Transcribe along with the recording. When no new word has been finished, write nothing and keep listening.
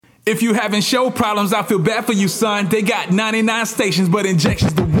If you having show problems, I feel bad for you, son. They got 99 stations, but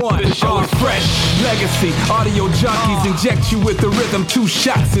injection's the one. The show is fresh. Legacy, audio junkies inject you with the rhythm. 2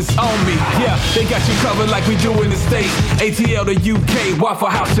 shots is on me. Yeah, they got you covered like we do in the States. ATL to UK, Waffle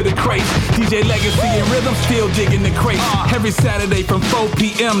House to the crates. DJ Legacy and Rhythm still digging the crate. Every Saturday from 4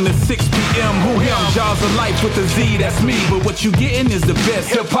 p.m. to 6 p.m. Who him? Jaws of Life with the Z, that's me. But what you getting is the best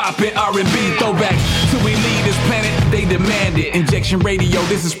hip-hop and R&B. Throwbacks till we leave this planet, they demand it. Injection Radio,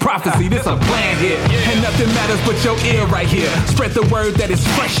 this is prophecy, this a plan here. And nothing matters but your ear right here. Spread the word that is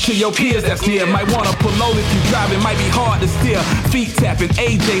fresh to your peers that's near. Might wanna pull over if you driving, might be hard to steer. Feet tapping,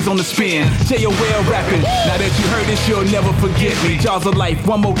 AJ's on the spin, J.O.L. rapping. Now that you heard this, you'll never forget me. Jaws of Life,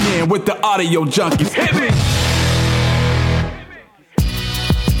 one more again with the audio junkies. Hit me!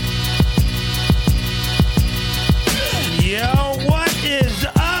 Yo, what is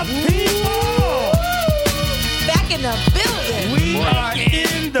up, people? Back in the building. We are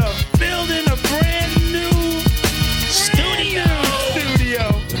in the building, a brand new studio.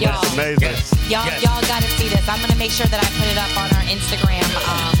 Y'all, Amazing. y'all gotta see this. I'm gonna make sure that I put it up on our Instagram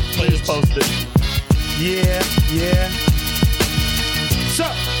Please page. post it. Yeah. So,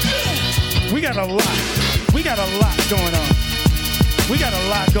 we got a lot going on. We got a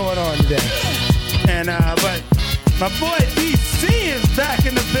lot going on today. And, but my boy DC is back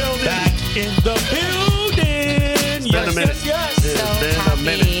in the building. Back in the building. been a minute. Yes. It's So been a happy.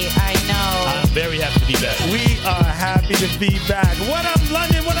 minute. I know. I'm very happy to be back. We are happy to be back. What up,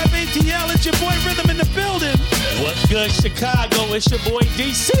 London? What up, ATL? It's your boy Rhythm in the building. What's good, Chicago? It's your boy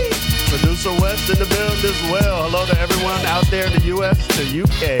DC. Producer West in the building as well. Hello to everyone out there in the U.S. to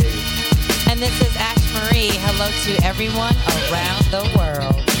U.K. And this is Ash Marie. Hello to everyone around the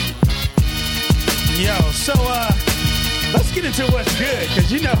world. Yo, so let's get into what's good,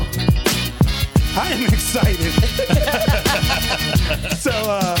 because you know, I am excited. So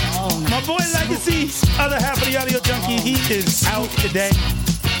my boy Legacy, other half of the Audio Junkie, he is out today.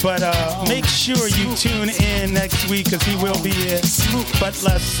 But make sure you tune in next week, because he will be here. But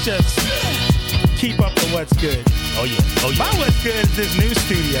let's just keep up with what's good. Oh, yeah. My what's good is this new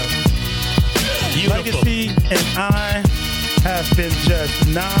studio. Beautiful. Legacy and I have been just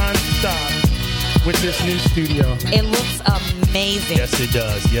non-stop with this new studio. It looks amazing. Yes, it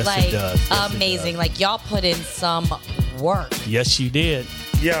does. Yes, like, it does. Yes, amazing. It does. Like, y'all put in some work. Yes, you did.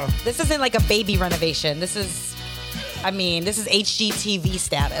 Yo, This isn't like a baby renovation. This is HGTV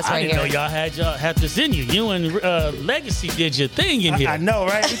status I right didn't know here. y'all had this in you. You and Legacy did your thing in here. I know,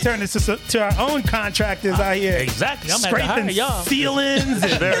 right? We turned this to our own contractors out here. Exactly. I'm gonna have to Scraping hire y'all. ceilings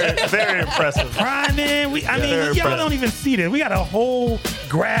and Very, very impressive. priming. I mean, very y'all impressive. don't even see this. We got a whole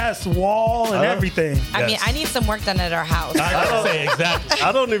grass wall and everything. I mean, Yes. I need some work done at our house. I don't say exactly.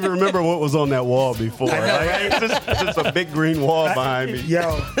 I don't even remember what was on that wall before. I know, Like, it's just a big green wall behind me.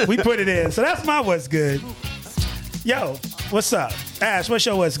 Yo, we put it in. So that's my what's good. Yo, what's up? Ash, what's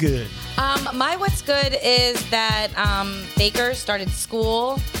your what's good? My what's good is that Baker started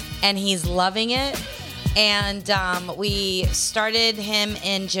school and he's loving it. And we started him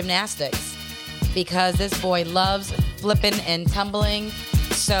in gymnastics because this boy loves flipping and tumbling.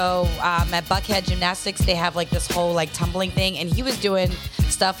 So at Buckhead Gymnastics, they have like this whole like tumbling thing, and he was doing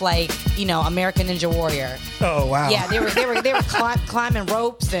stuff like, you know, American Ninja Warrior. Oh, wow. Yeah, they were climbing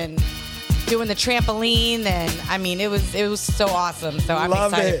ropes and doing the trampoline, and I mean, it was so awesome. So I'm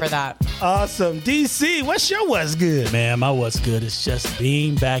Love excited it. for that. Awesome. DC, what's your what's good? Man, my what's good is just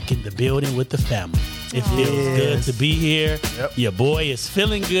being back in the building with the family. It feels good to be here. Yep. Your boy is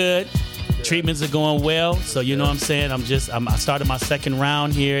feeling good. Treatments are going well. So you know what I'm saying? I started my second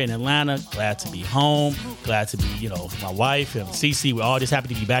round here in Atlanta. Glad to be home. Glad to be, my wife and Cece. We're all just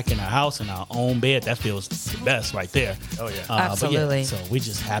happy to be back in our house in our own bed. That feels the best right there. Oh, yeah. Absolutely. So we're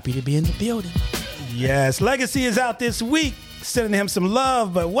just happy to be in the building. Yes, Legacy is out this week. Sending him some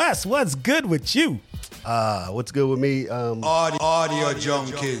love. But Wes, what's good with you? What's good with me? Audio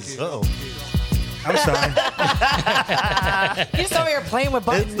junkies. Uh-oh. I'm sorry. You're just over here playing with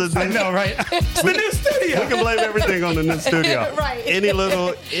buttons. It's the I know, right? It's the new studio. We can blame everything on the new studio. Right. Any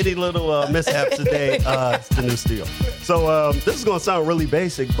little mishaps today, it's the new studio. So this is gonna sound really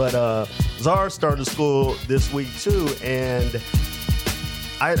basic, but Zara started school this week too, and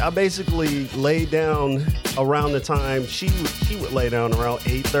I basically laid down around the time she would lay down around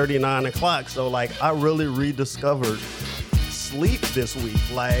 8:30, 9 o'clock. So like I really rediscovered sleep this week,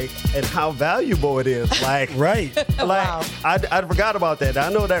 and how valuable it is. Right. Wow. I forgot about that.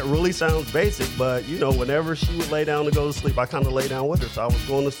 I know that really sounds basic, but whenever she would lay down to go to sleep, I kind of lay down with her. So I was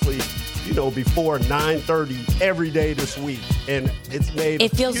going to sleep before 9:30 every day this week, and it's made.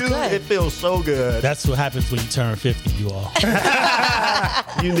 It feels good. It feels so good. That's what happens when you turn 50, you all.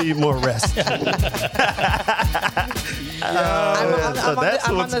 You need more rest. I'm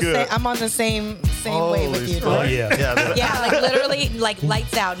on the same way with you. Oh, yeah. Yeah, like literally, like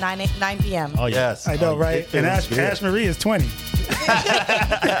lights out, 9 p.m. Oh, Yes. I know, right? And Ash Marie is 20.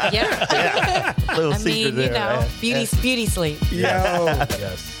 Yeah. Little I secret mean, there, man. beauty sleep. Yo.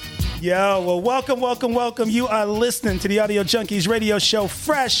 Yes. Yo, well, welcome. You are listening to the Audio Junkies radio show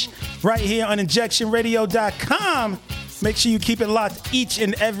Fresh right here on injectionradio.com. Make sure you keep it locked each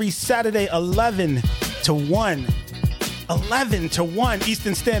and every Saturday, 11 to 1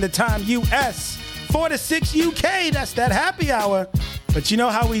 Eastern Standard Time, U.S., 4 to 6 UK. That's that happy hour. But you know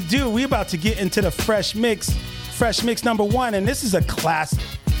how we do. We about to get into the Fresh Mix number 1, and this is a classic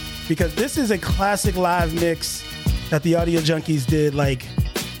because this is a classic live mix that the Audio Junkies did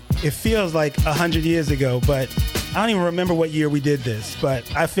it feels like 100 years ago, but I don't even remember what year we did this. But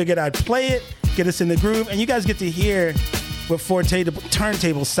I figured I'd play it, get us in the groove, and you guys get to hear what 4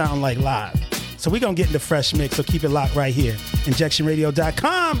 turntables sound like live. So we're going to get into Fresh Mix, so keep it locked right here.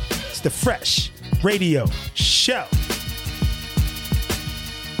 InjectionRadio.com. It's the Fresh Radio Show.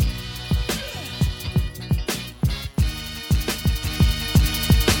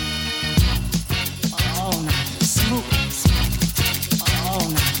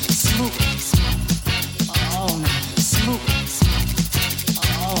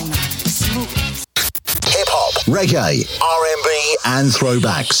 Reggae, R&B, and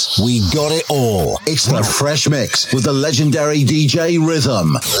throwbacks. We got it all. It's the Fresh Mix with the legendary DJ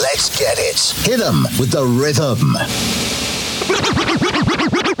Rhythm. Let's get it. Hit 'em with the rhythm.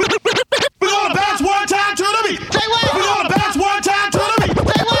 We're gonna bounce one time to the beat. Say what? We're gonna bounce one time to the beat.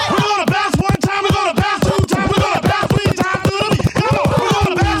 Say what? We're gonna bounce one time. We're gonna bounce 2 times. We're gonna bounce 3 times to the beat. Come on. We're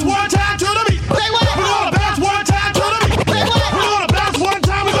gonna bounce one time to the beat. Say what? We're gonna bounce one time to the beat. Say what? We're gonna bounce one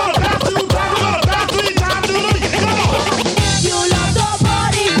time. We're gonna bounce 2 times. We're gonna bounce 3 times to the beat. Come on. If you love the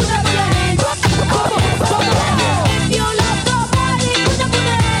body, put up your hands. Come on. If you love the body, put up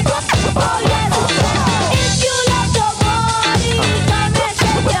your hands. Oh yes. If you love the body, come and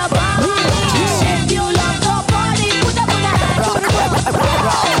shake your body. If you love the body, put up your hands.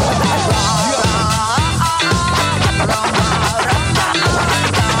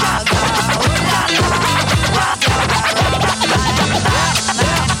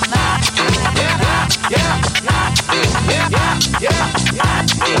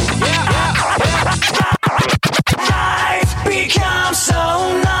 Life becomes so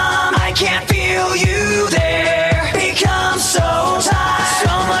numb, I can't feel you there. Becomes so tight,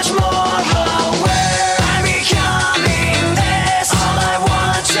 so much more aware. I'm becoming this. All I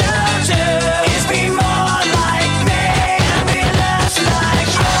want to do is be more like me and be less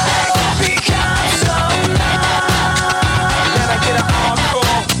like you. Becomes so numb. Then I get an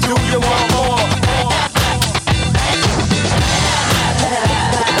encore. Do you want more?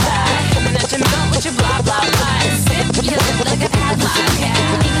 Let you know what you blah blah blah. Sip your lip like a padlock.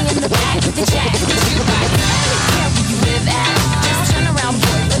 Leaning in the back with the jack. You right care where you live at. Just turn around,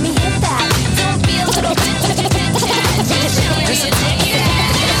 boy. Let me hit that. Don't be a little bit.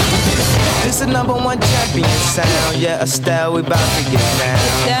 This the #1 champion sound. Yeah, Estelle, we bout to get down.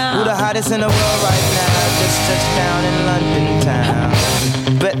 Who the hottest in the world right now? Just touched down in London town.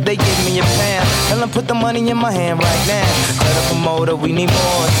 Bet they give me a pound. Tell them put the money in my hand right now. Tell the promoter we need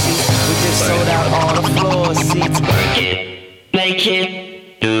more seats. We just sold out all the floor seats. Work it, make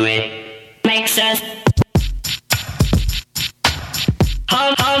it, do it, makes sense.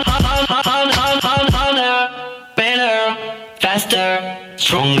 Harder, better, faster,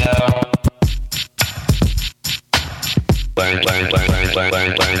 stronger. Work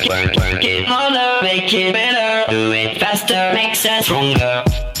it harder, make it better, do it faster, makes us stronger.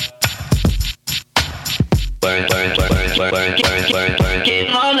 Work it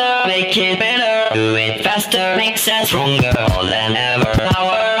harder, make it better, do it faster, makes us stronger. More than ever,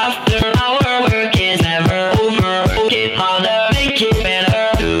 hour after hour, work is never over. Work it harder, make it better,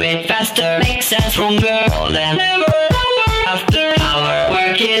 do it faster, makes us stronger. More than ever, hour after hour,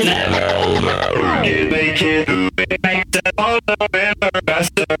 work is never over. Work it, make it, do it, make it harder, better,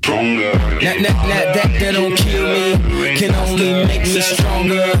 faster, stronger. That don't kill me, can only make me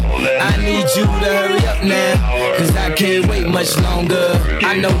stronger. I need you to hurry up now, cause I can't wait much longer.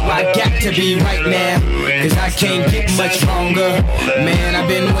 I know I got to be right now, cause I can't get much longer. Man, I've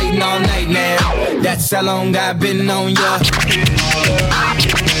been waiting all night now, that's how long I've been on ya.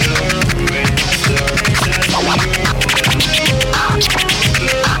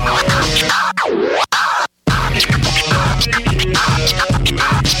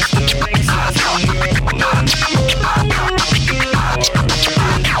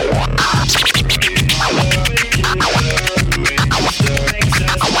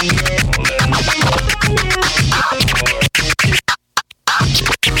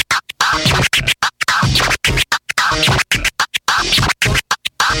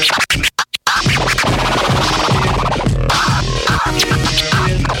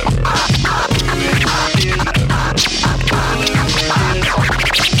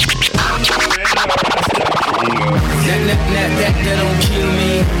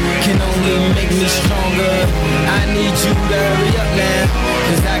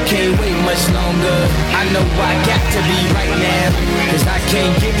 I know I got to be right now, cause I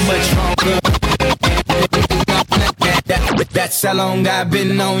can't get much stronger. That's how long I've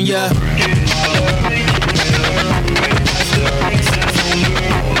been on ya.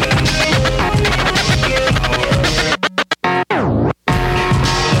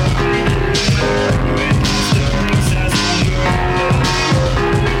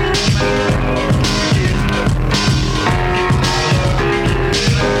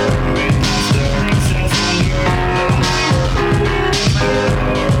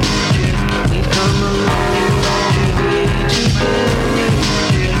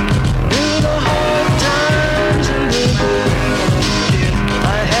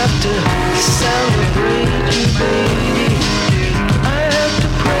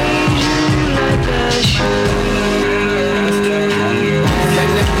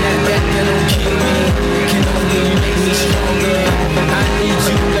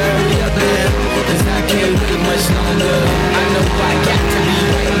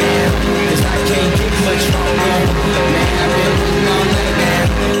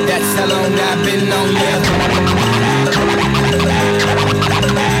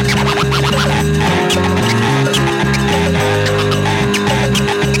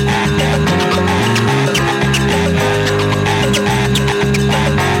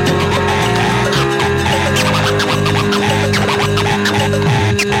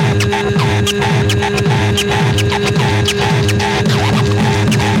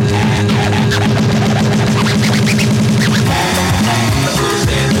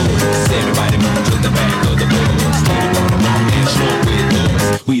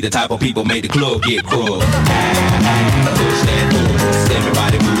 People made the club get full. Push that bus.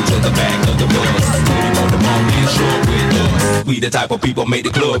 Everybody move to the back of the bus. You want the ball get short with us. We the type of people made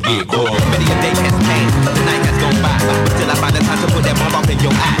the club get full. Many a day has passed, the night has gone by, but till I find the time to put that bomb off in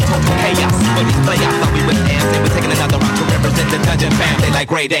your eye. Total chaos for these playoffs. Thought we was amped, and we're taking another round to represent the dungeon family like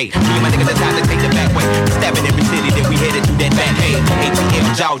grade A. Me and my niggas, the time to take the back way. We stabbing every city, then we headed to that back hay.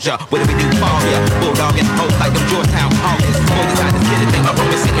 ATL, Georgia, what do we do? Fall here, bulldog and hoes like them Georgetown Hawkins. Go inside the city, think my room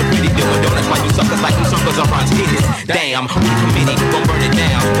is sitting pretty. Doing donuts while you suckers like them suckers are on titties. Damn, we the committee gon' burn it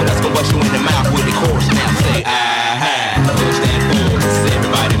down. But us gon' bust you in the mouth with the chorus now. Say, push that bus.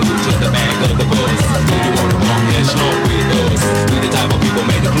 Everybody move to the back of the bus. Do you wanna walk and snort with us? We the type of people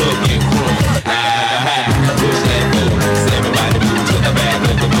make the club get crunk. Push that bus. Everybody move to the back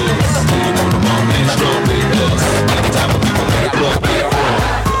of the bus. Do you wanna walk and snort with us? We the type of people make the club get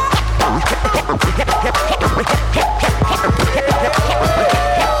crunk.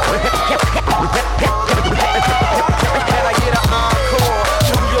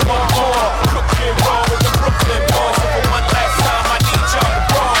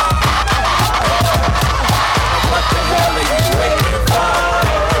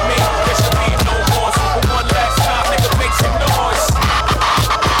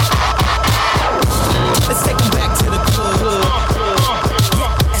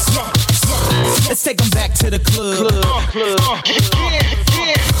 Let's take them back to the club.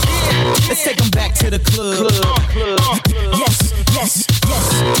 Let's take them back to the club. Yes, yes, yes.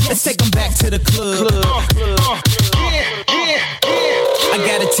 Let's take them back to the club. I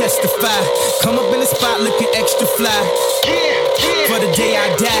gotta testify. Come up in the spot looking extra fly. For the day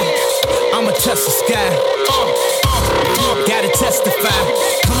I die, I'ma touch the sky. Gotta testify.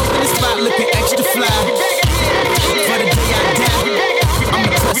 Come up in the spot looking extra fly. For the day I die, I'ma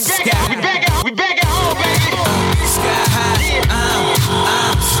touch the sky. We back at home, baby. Sky high, I'm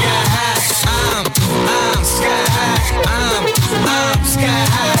sky high, I'm sky high, I'm sky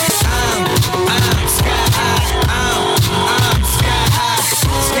high, I'm sky high, I'm sky high,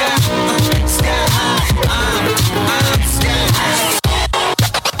 sky high, I'm sky high.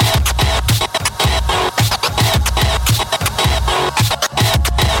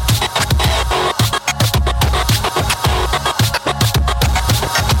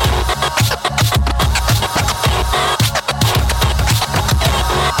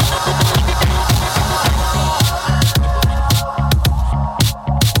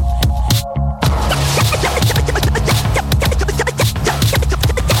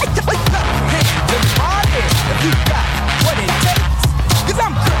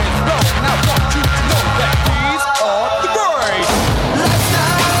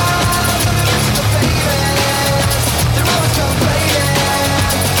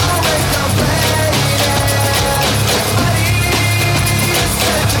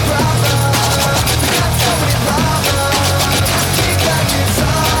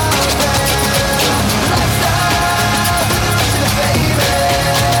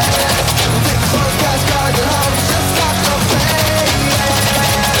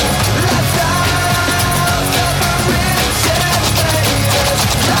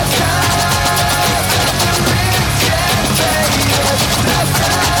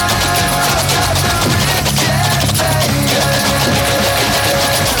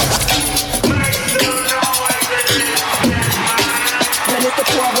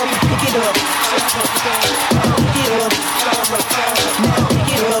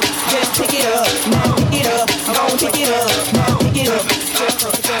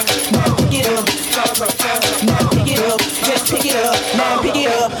 now pick it up. Now pick it up, just pick it up. Now pick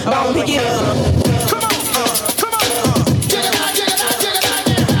it up, don't pick it up. Come on, come on. Check it out, check it out, check it out.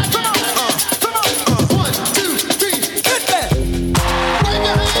 Come on, come on. 1, 2, 3, hit that. Wave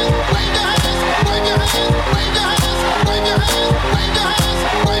your hands, wave your hands, wave your hands, wave your hands, wave your hands, wave your hands,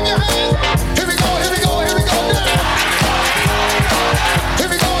 wave your hands. Here we go, here we go, here we go now. Here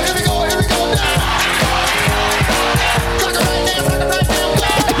we go, here we go, here we go now. Rock it right now, rock it right now.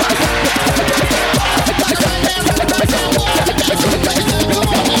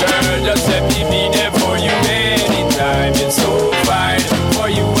 Girl, just let me be there for you anytime. It's so fine. For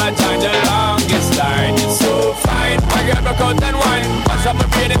you, I time the longest line. It's so fine. My girl, broke out and wine. Mash up my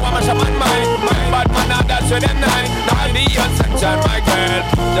brain and mash up my mind. My bad man, now that's with them nine. Now be your sunshine, my girl.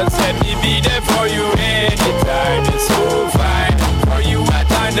 Just let me be there for you anytime. It's so fine. For you, I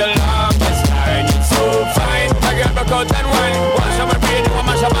time the longest line. It's so fine. My girl, broke out and wine. Mash up my brain and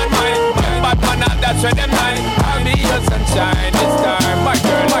mash up my mind. My bad man, now that's with them nine. I'll be your sunshine this time, my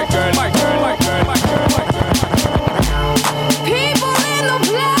girl, my girl, my girl, my girl, my girl, my girl. People in the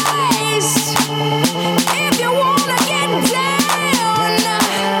place, if you wanna get down,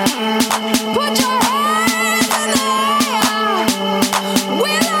 put your hands in the air.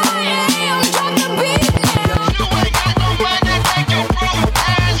 Will I am, drop the beat now. If you ain't got nobody, take your broke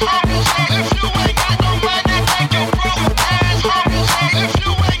ass home. If you ain't got nobody, take your broke ass home. If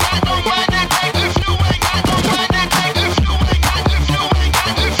you ain't got nobody, take if you ain't got nobody, take if you ain't got if you ain't got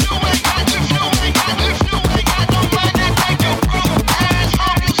if you ain't got if you ain't got if you ain't got nobody, take your broke ass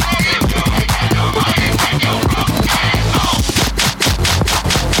home. If you ain't got nobody, take your broke ass home.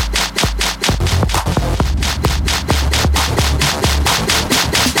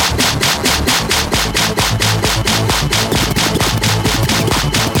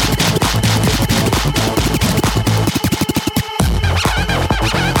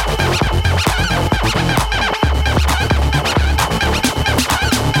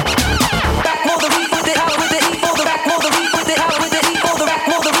 Back more the beat with it, out with it, eat for the back more the beat with it, out with it, eat for the back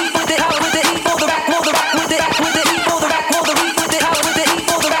more the beat with it, out with it, eat for the back more the back with it, back with it, eat for the back more the beat with it, out with it, eat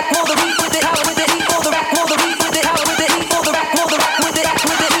for the back more the beat with it, out with it, eat for the back more the beat with it, out with it, eat for the back more the back with it, back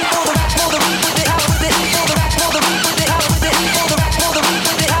with it, eat for the back more the beat with it, out with it, eat for the back more the beat with it, out with it, eat for the back more the beat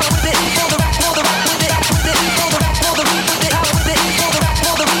with it, out with it, eat for the back more the back with it, back with it, eat for the back more the beat with it, out with it, eat for the back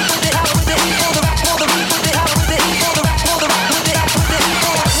more the beat with it, out with it, eat for the back more the beat with it, out with it, eat for the back more the back with it, back with it, eat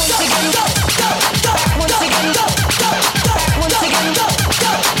for once again go, back once again go, back once again go, back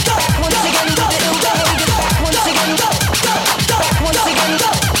once again go, the ill behavior, back once again go, back once again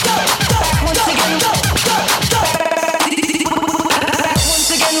go, back once again go, back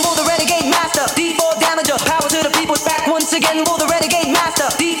once again will the renegade master, D4 damager, power to the people, back once again will the renegade master,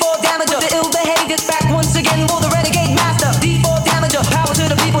 D4 damager, the ill behaviors, back once again will the renegade master, D4 damager, power to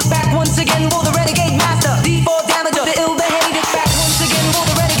the people, back once again will the renegade master, D4 damager, the ill behaviors, back once again will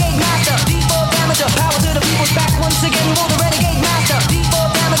the renegade master, D4 damager, power to the people, back once again will the renegade master,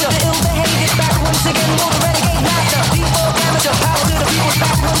 D4 damager, the ill behaviors, back once again will the renegade master, D4 damager, power to the people,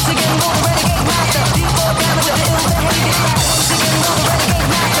 back once again will the renegade master, D4 damager, the ill behaviors, back once again will the renegade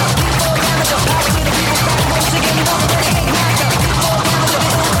master, D4 damager, power to the people, back once again will the renegade master, D4 damager, the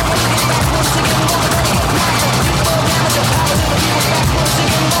ill behaviors, back once again will the renegade master, D4 damager, power to the people, back once again will the renegade master, D4 damager,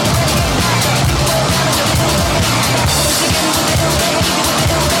 the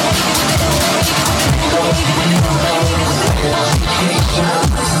ill behaviors, back once again with the ill behavior, with the ill behavior, with the ill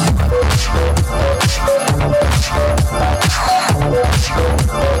behavior, with the ill behavior,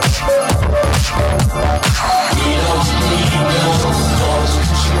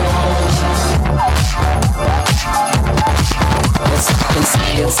 with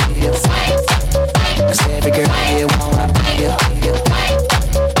the ill Cause every girl here wanna be a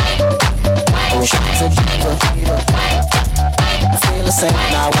oh, she's a diva. I feel the same,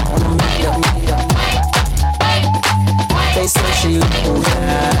 I wanna meet her. They say she low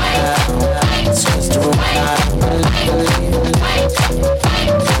down, it's just a room, I don't believe.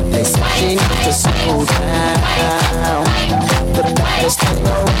 They say she needs to slow down, the baddest thing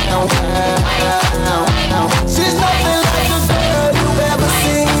around. She's nothing like the girl you've ever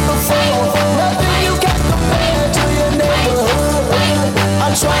seen before. Nothing you can compare to your neighborhood.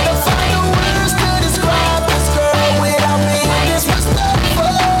 I'm trying to find the words to describe this girl without being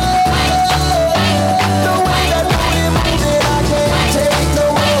disrespectful. The way that booty moves it, I can't take no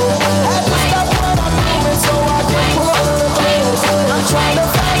more. Had to stop what I'm doing so I can pull her close. I'm trying to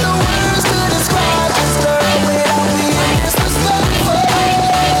find the words to describe this girl without being disrespectful.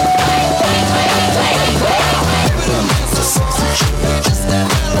 Just that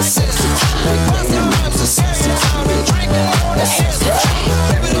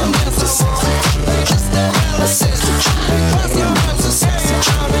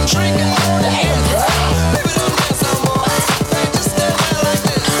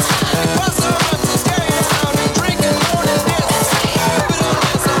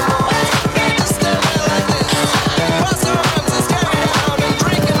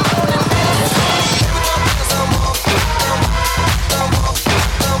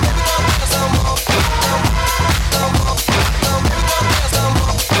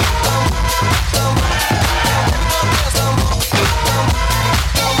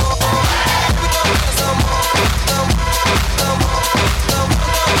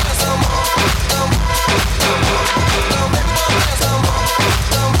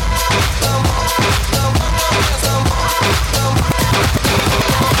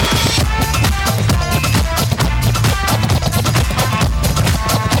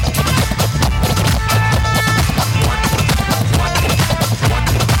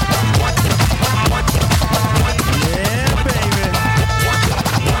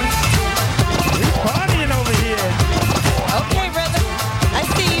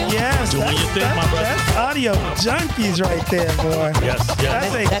Junkies right there, boy. Yes,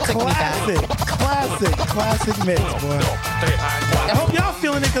 yes. That's a classic mix, boy. I hope y'all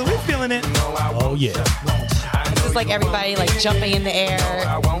feeling it because we're feeling it. Oh yeah. This is like everybody like jumping in the air.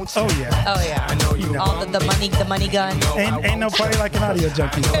 Oh yeah. Oh yeah. You know. All the money gun. Ain't no party like an Audio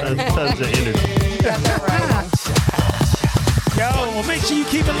Junkies. Tons of energy. Yo, well, make sure you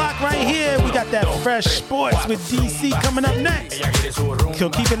keep it locked right here. We got that Fresh Sports with DC coming up next.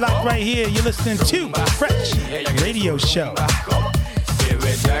 So keep it locked right here. You're listening to Fresh Radio Show.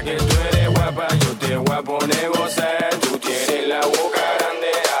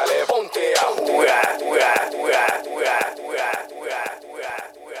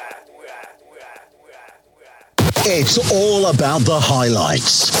 It's all about the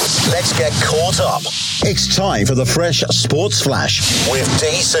highlights. Let's get caught up. It's time for the Fresh Sports Flash with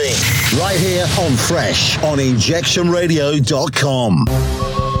DC. Right here on Fresh on injectionradio.com.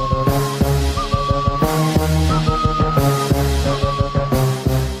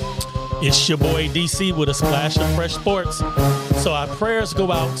 It's your boy DC with a splash of Fresh Sports. So our prayers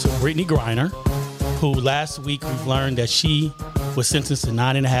go out to Brittany Griner, who last week we've learned that she was sentenced to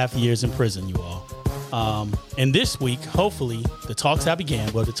 9.5 years in prison, you all. And this week, hopefully, the talks have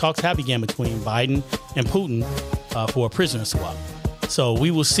began. Well, the talks have began between Biden and Putin for a prisoner swap. So we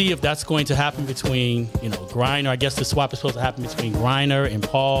will see if that's going to happen between, Griner. I guess the swap is supposed to happen between Griner and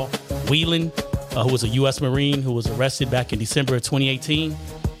Paul Whelan, who was a U.S. Marine who was arrested back in December of 2018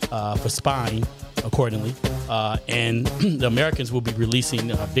 for spying, accordingly. And the Americans will be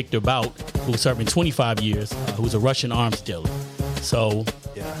releasing Victor Bout, who was serving 25 years, who was a Russian arms dealer. So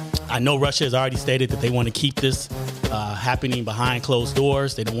I know Russia has already stated that they want to keep this happening behind closed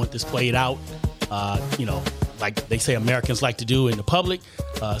doors. They don't want this played out, like they say Americans like to do in the public.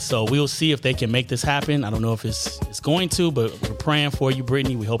 So we'll see if they can make this happen. I don't know if it's going to, but we're praying for you,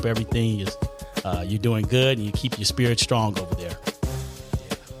 Brittany. We hope everything is you're doing good and you keep your spirit strong over there.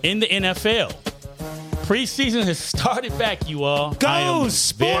 In the NFL, preseason has started back, you all. Go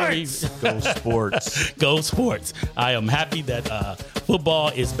Sports! Go Sports. Go Sports. I am happy that football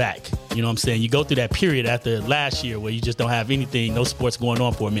is back. You know what I'm saying? You go through that period after last year where you just don't have anything, no sports going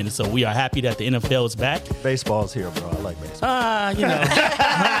on for a minute. So we are happy that the NFL is back. Baseball's here, bro. I like baseball.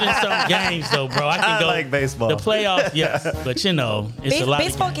 100 some games though, bro. I can go. I like baseball. The playoffs, yes. But it's a lot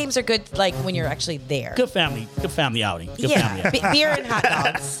Baseball of games are good like when you're actually there. Good family outing. Good family outing. Beer and hot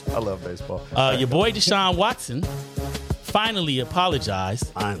dogs. I love baseball. Your boy Deshaun Watson finally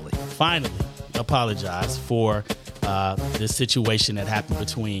apologized. Finally apologized for this situation that happened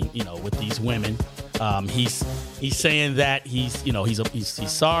between with these women. He's saying that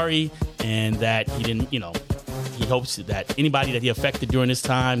he's sorry and that he didn't he hopes that anybody that he affected during this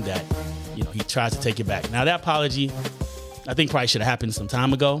time that he tries to take it back. Now that apology, I think probably should have happened some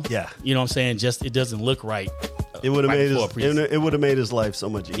time ago. Yeah, you know what I'm saying. Just it doesn't look right. It would have made his life so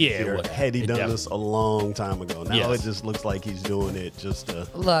much easier had he done this a long time ago. Now it just looks like he's doing it just to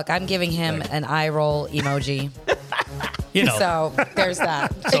look. I'm giving him an eye roll emoji. So there's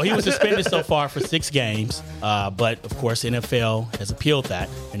that. So he was suspended so far for 6 games, but of course NFL has appealed that,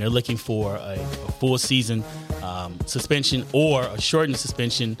 and they're looking for a full season suspension or a shortened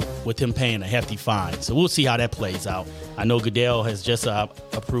suspension with him paying a hefty fine. So we'll see how that plays out. I know Goodell has just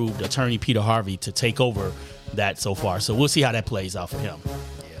approved attorney Peter Harvey to take over that so far. So we'll see how that plays out for him.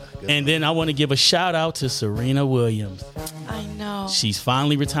 And then I want to give a shout out to Serena Williams. I know. She's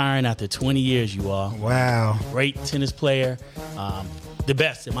finally retiring after 20 years, you all. Wow. Great tennis player. The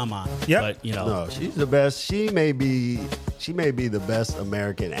best in my mind. Yeah. But no, she's the best. She may be the best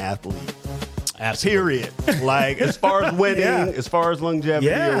American athlete. Absolutely. Period. Like as far as winning, as far as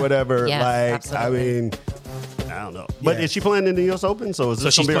longevity or whatever. Yes, like I mean, I don't know. But is she playing in the U.S. Open? So is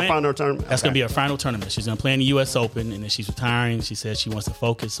this going to be her final tournament? That's going to be her final tournament. She's going to play in the U.S. Open, and then she's retiring. She says she wants to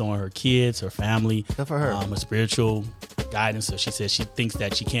focus on her kids, her family, good for her. Her spiritual guidance. So she says she thinks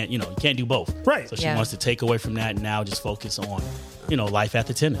that she can't, you can't do both. Right. So she wants to take away from that and now just focus on, life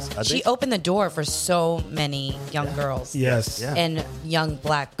after tennis. She opened the door for so many young girls. Yes. And young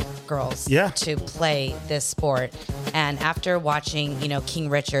black girls to play this sport. And after watching, King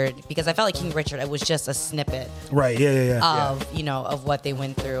Richard, because I felt like King Richard, it was just a snippet. Right. Of, of what they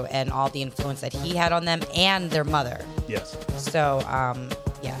went through and all the influence that he had on them and their mother. Yes. So,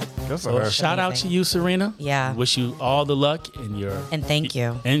 Good for So her. shout out to you, Serena. Yeah. Wish you all the luck in your and thank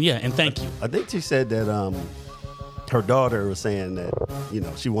you. And thank you. I think she said that her daughter was saying that,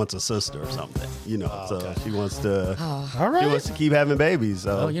 she wants a sister or something, so she wants to, All right. she wants to keep having babies.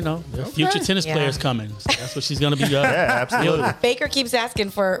 So, there are future tennis players coming. So that's what she's going to be. yeah, absolutely. Baker keeps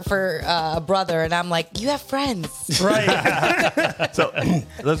asking for a brother, and I'm like, you have friends. Right. So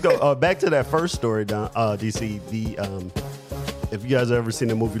let's go back to that first story, DC. If you guys have ever seen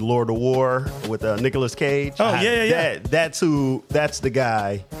the movie Lord of War with Nicolas Cage, that's the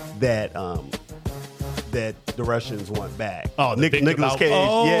guy that the Russians want back. Oh, Nicolas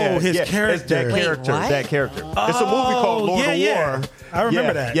Cage. His character. It's that character. Wait, that character. It's a movie called Lord of War. I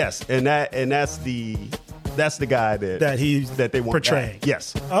remember that. Yes, and that's the guy that they want portraying. back.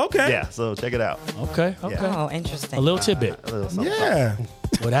 Yes. Okay. Yeah. So check it out. Okay. Oh, interesting. A little tidbit. Yeah.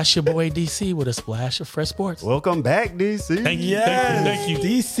 Well, that's your boy DC with a splash of fresh sports. Welcome back, DC. Thank you. Yes. Thank you.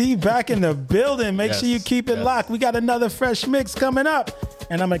 DC back in the building. Make sure you keep it locked. We got another fresh mix coming up.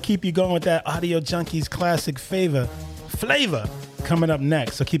 And I'm going to keep you going with that Audio Junkies classic flavor coming up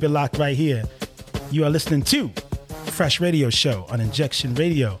next. So keep it locked right here. You are listening to Fresh Radio Show on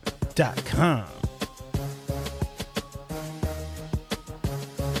injectionradio.com.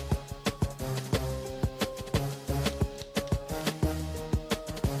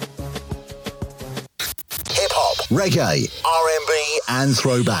 Reggae, R&B, and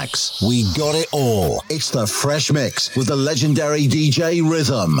throwbacks. We got it all. It's the Fresh Mix with the legendary DJ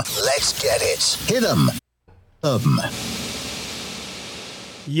Rhythm. Let's get it. Hit 'em.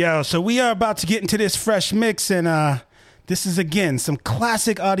 Yo, so we are about to get into this fresh mix, and this is, again, some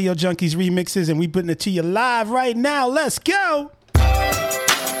classic Audio Junkies remixes, and we putting it to you live right now. Let's go.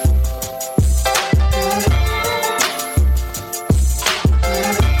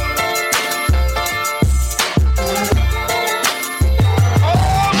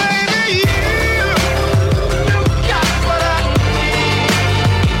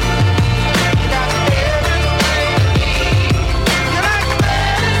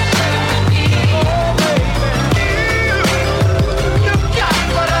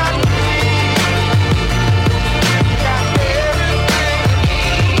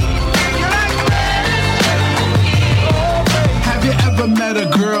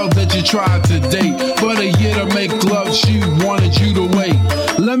 Tried to date, but a year to make love, she wanted you to wait.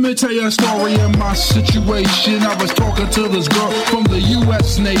 Let me tell you a story of my situation. I was talking to this girl from the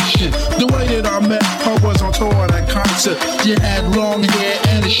U.S. nation. The way that I met her was on tour at a concert. She had long hair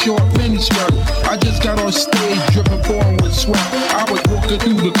and a short mini skirt. I just got on stage dripping, pouring with sweat. I was walking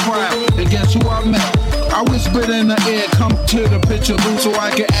through the crowd, and guess who I met? I whispered in the air, come to the picture booth so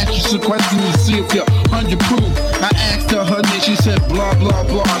I can ask you some questions to see if you're 100 proof. I asked her her name, she said blah, blah,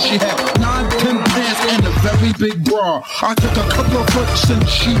 blah. She had 9-10 pants and a very big bra. I took a couple of flips and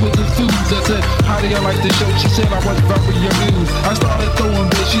she was enthused. I said, how do you like the show? She said I was very amused. I started throwing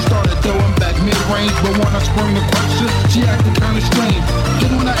bass, she started throwing back mid-range. But when I sprung the question, she acted kind of strange.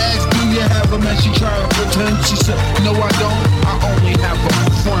 Then when I asked, do you have a man? She tried to pretend. She said, no I don't, I only have a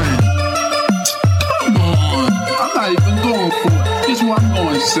friend. Come on, I'm not even going for it. Here's what I'm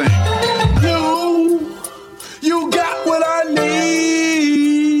going to say. You got what I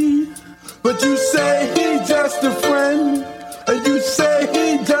need, but you say he just a friend, and you say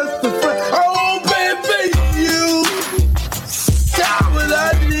he just a friend. Oh, baby, you got what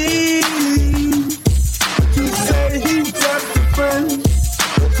I need. You say he just a friend,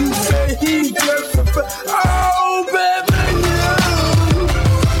 you say he just a friend. Oh, baby, you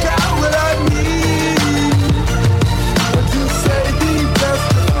got what I need, but you say he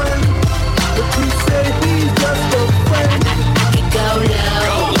just a friend, but you say he just a friend. I can go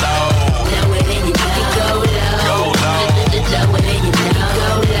low, lower than you know. Go low, lower than you know. Go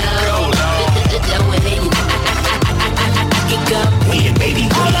low, lower than you know. I can go win, baby,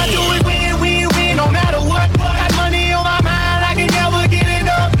 win. All I do is win, no matter what. Got money on my mind, I can never get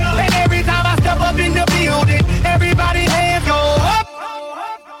enough. And every time I step up in the building, everybody's hands go up,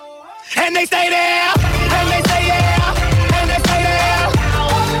 and they stay there, and they say yeah, and they stay there.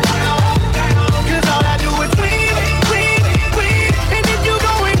 'Cause all I do is win. And if you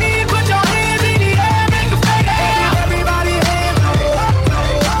going in, put your hands in the air, make them stay there. Everybody hands go up,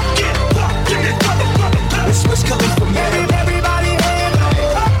 get it, it's Wiz Khalifa, man. Everybody hands go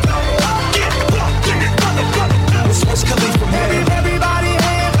up, get it, it's Wiz Khalifa, man. Everybody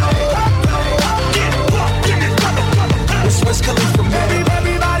hands go up, get it, it's Wiz Khalifa, man.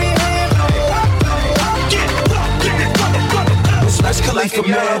 Everybody hands go up, get it, it's Wiz Khalifa,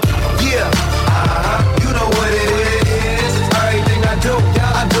 man. Yeah, you know what it is. Everything I do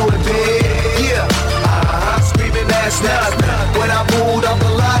it big. Yeah, screaming that's nothing. When I pulled up a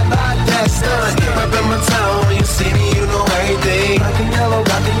lot, that's nothing. Up in my town, you city, you know everything. Black and yellow,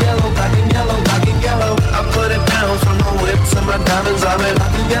 black and yellow, black and yellow, black and yellow. I put it down.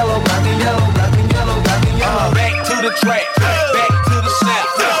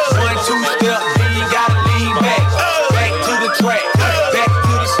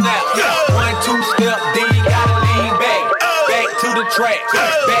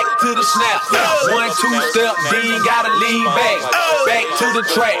 then you gotta lean back. Back to the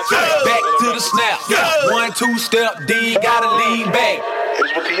track, back to the snap. 1, 2 step, then you gotta lean back. It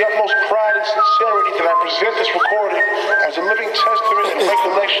is with the utmost pride and sincerity that I present this recording as a living testament and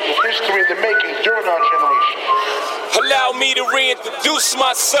recollection of history in the making during our generation. Allow me to reintroduce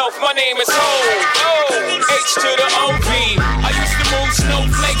myself. My name is Ho, H to the OV. I used to move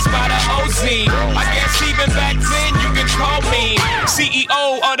snowflakes by the OZ. I guess even back then you can call me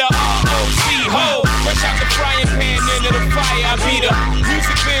CEO of the ROC. Ho, fresh out the frying pan into the fire. I be the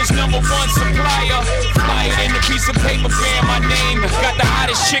music biz #1 supplier. Fly it in a piece of paper bearing my name. Got the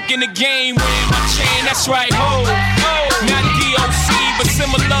hottest chick in the game wearing my chain. That's right, ho. Not DOC, but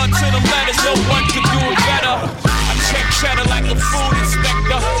similar to them letters. No one could do it better. I check cheddar like a food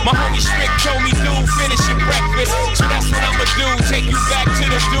inspector. My homie Strick told me, dude, finish your breakfast. So that's what I'ma do. Take you back to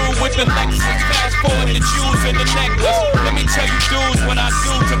the dude with the Lexus. Fast forward the jewels and the necklace. Let me tell you, dudes, what I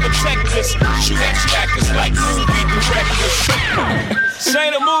do to protect this. Shoot at you actors like movie directors. This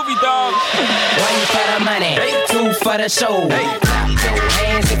ain't a movie, dog. 1 for the money, 2 for the show. Clap your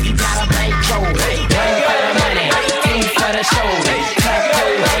hands if you got a bankroll. 1 for the money, 2 for the show. Clap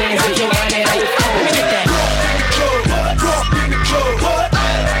your hands if you want it. Let me get that. Drop in the club, what?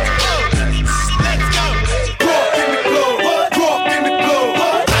 Let's go. Drop in the club, what? Drop in the club,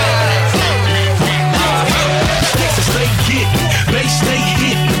 what? Texas stay getting, they stay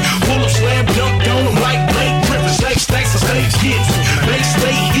hitting. Pull up, slam dunk on them like Blake Griffin. Stacks of stage hits, they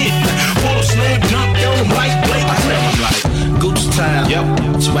stay hitting. Pull up, slam dunk on them like Blake Griffin. Like Gucci time, yep.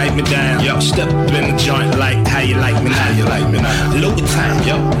 Swipe me down, yep. Step up in the joint like how you like me now, you like me now. Louis time,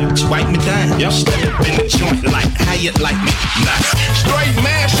 yep. Swipe me down, yep. Step up in the joint like how you like me now. Straight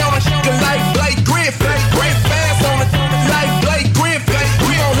mash on a nigga like Blake Griffin. Great fast on a like Blake Griffin.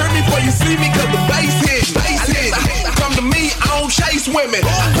 You gon' hear me before you see me 'cause the bass hit. Come to me, I don't chase women. I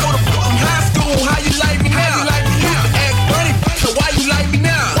told them from high school, how you like me now? You act funny, so why you like me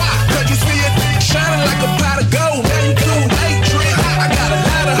now? 'Cause you see it shining like a pot of gold. Now you do eight tricks. I got a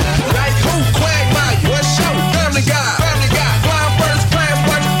ladder, like who? Quagmire. What's your Family Guy? Flying first class,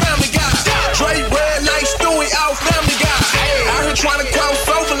 watching Family Guy. Dre red like Stewie out Family Guy. Out here trying to cross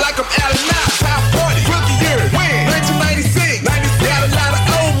over like I'm Allen Knox. Top 40, rookie year, win. 1996. Got a lot of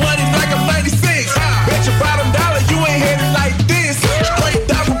old money like I'm 96. Bet your bottom dollar you ain't headed like this. Straight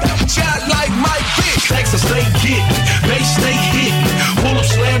dog shot like Mike Vick. Texas stay getting, they stay hitting. Pull up,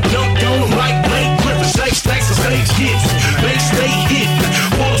 slam dunk on them like Blake Griffin. Texas stay hits, they stay hitting.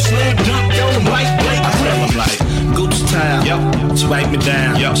 Pull up, slam dunk on them like Blake Griffin. I'm like Gucci time, yep. Swipe me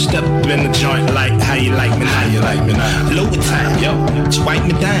down, yep. Step up in the joint like how you like me now, you like me now. Louis time, yep. Swipe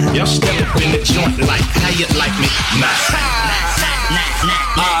me down, yep. Step up in the joint like how you like me now.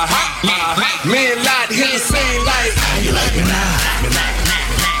 Me and Lot hit the scene like how you like me now?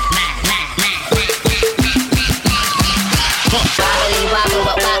 Wobbly wobble,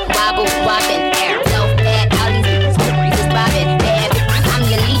 wobble, wobbin', air. So fat, all these bitches bobbin', bad. I'm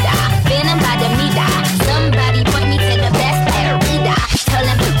your leader, venom by the meter. Somebody point me to the best leader. Tell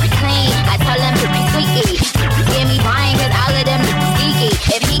them to be clean, I tell them to be squeaky. Give me wine, 'cause all of them niggas geeky.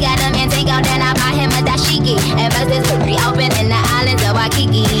 If he got a man take out, then I buy him a dashiki. And bust this be open in the islands of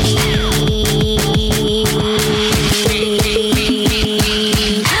Waikiki.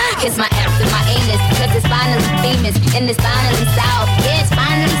 Kiss my ass with my anus, 'cause it's finally famous. And it's finally south, yeah, it's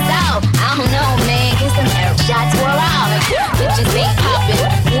finally south. I don't know, man, get some air shots wore out. Bitches ain't poppin',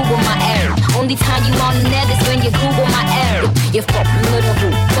 Google my air. Only time you on the net is when you Google my air. You fucking little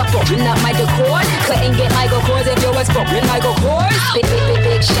boo, fucking up my decor. Couldn't get Michael Kors if you was fucking Michael Kors. Big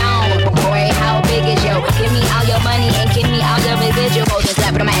Sean, boy, how big is yo? Give me all your money and give me all your residuals and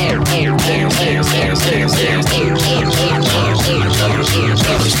slap it on my air.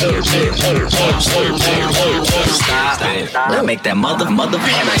 Stop it. Now make that mother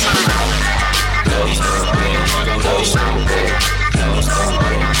hammer.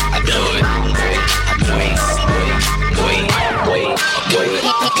 I do it.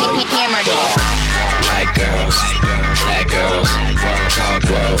 Hammer White girls, black girls, tall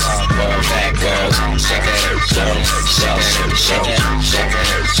girls, fat girls, shake that short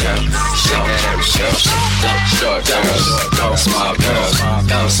girls, small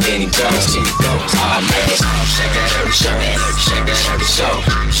girls, skinny girls, all girls,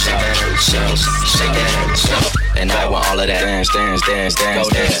 shake that and I want all of that dance.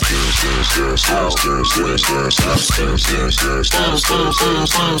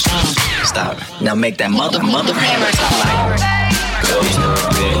 Stop. Now make that mother hammer talk like go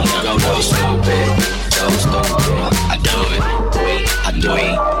stupid. I do it.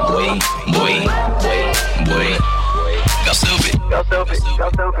 Boy. Go stupid.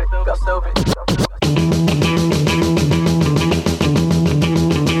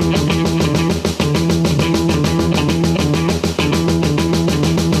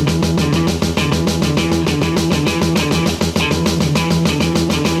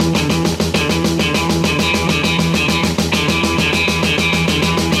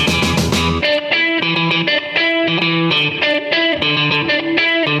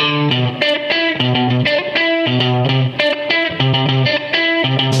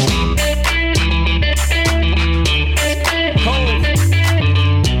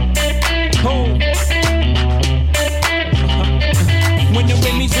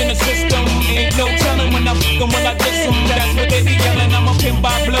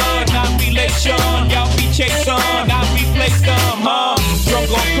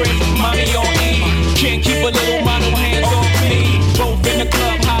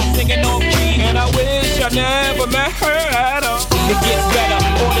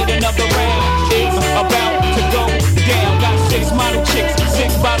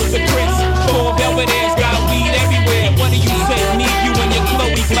 bottles of Chris. 4 Belvedere's got weed everywhere. What do you say? Need you in your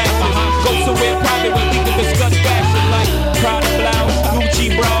Chloe classes. Go somewhere private where we can discuss fashion like Prada blouse,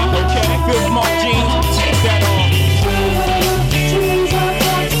 Gucci bra, okay, Phil Mark jeans. Take that off.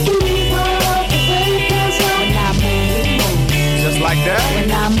 Just like that? When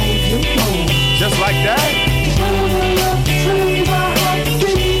I move, you move. Just like that?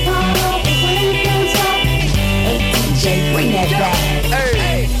 DJ, bring that back.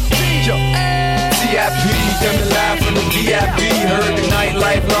 Hey, DJ. TIP, coming live from the VIP. Heard the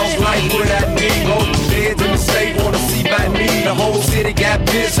nightlife, lost life without me. Both dead in the state, wanna see by me. The whole city got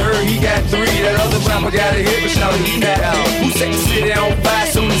pissed, heard he got 3. That other rapper got a hit, but shout he not out. Who set the city on fire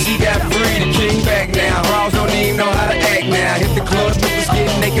soon as he got free? The king back now. Raws don't even know how to act now. Hit the club, strippers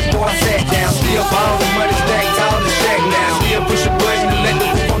getting naked before I sat down. Still ball with money stacked tall in the shack now. Still push a button and let the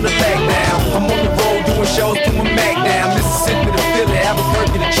roof on the back down. I'm on the road doing shows, put my Mac down. Mississippi to Philly,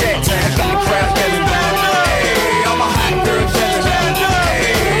 Albuquerque to Chattown. Got the crowd yelling. Hey, all my hot girls yelling.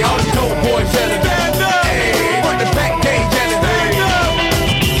 Hey, all the dope boys yelling. Hey, run the back gate yelling. Stand up!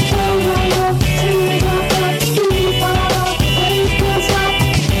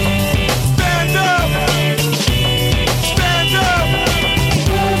 Stand up! Stand up!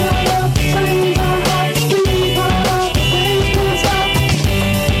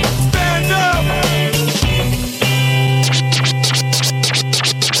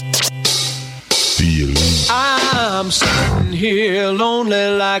 I'm sitting here lonely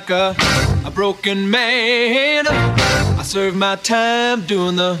like a broken man. I serve my time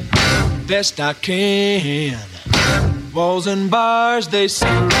doing the best I can. Walls and bars, they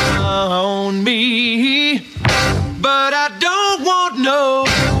surround me, but I don't want no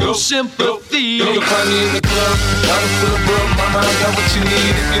sympathy. You can find me in the club, bottle full of bro. My mind got what you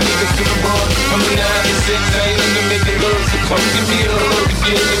need if you need a super bro. I'm in the 96, I ain't into making love, so come give me a hug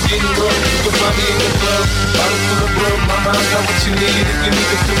again and getting rough. You can find me in the club, bottle full of bro. My mind got what you need if you need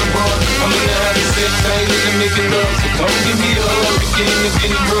a super bro. I'm in the 96, I ain't into making love, so come give me a hug again and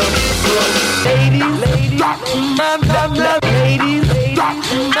getting rough. Ladies, ladies, ladies, ladies,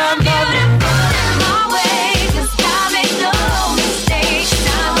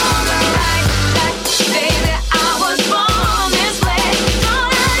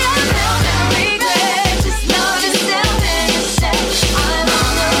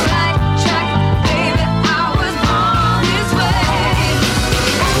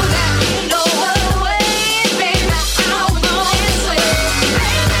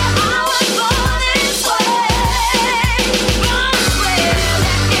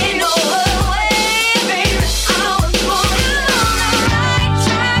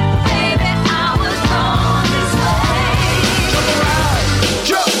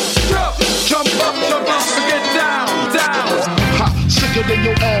 Than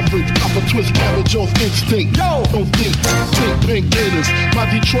your average, pop a twist cabbage off instinct. Yo, don't think pink gators, my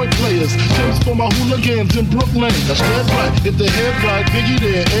Detroit players. Tims for my hooligans in Brooklyn. That's dead right. If the head right, Biggie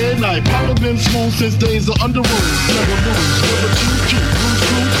there every night. Papa been smooth since days of under rules. Never lose, never choose.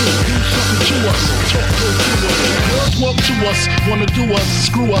 Lose, do something to us. Talk good to us. Girls walk to us, wanna do us,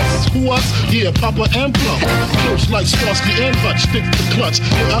 screw us, who us? Yeah, Papa and Plum. Close like Starsky and Hutch, stick to clutch.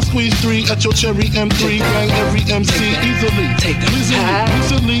 Yeah, I squeeze 3 at your cherry M3, bang every MC easily.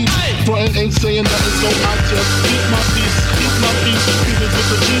 Easily, frontin' ain't saying nothing, so I just keep my peace, Even with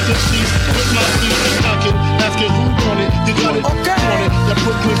the Jesus piece, with my feet, asking who want it, you got it, want it, that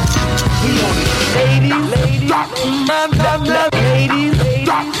Brooklyn, we on it. Ladies,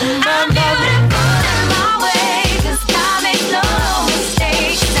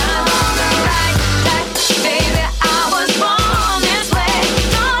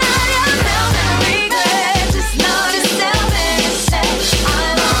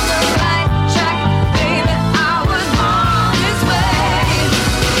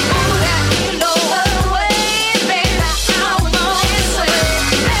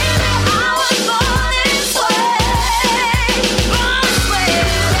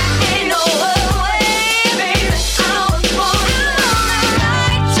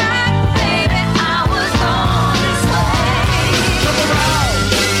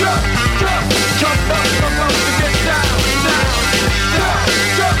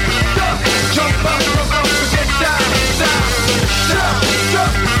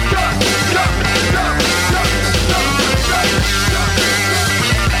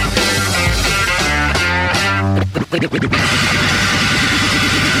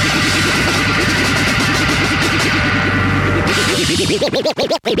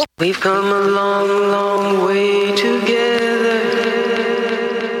 We've come a long, long way together.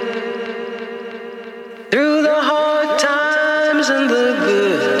 Through the hard times and the look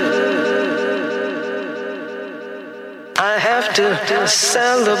good. I have to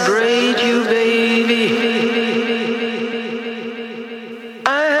celebrate you, baby.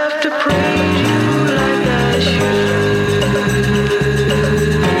 I have to praise you like I should.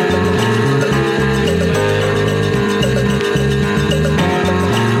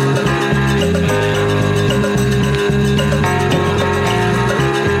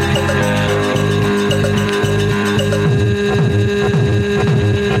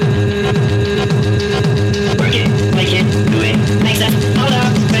 Work it, make it, do it, make stuff harder,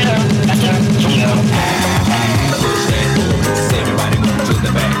 better, faster, stronger. Everybody move to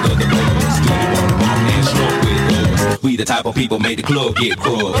the back of the bus. Do you wanna bump and strong with us? We the type of people made the club get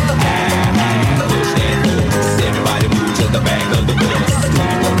crunk. Push that bus. Everybody move to the back of the bus. Do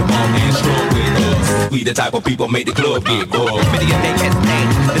you wanna bump and strong with us? We the type of people made the club get crunk. Many a day has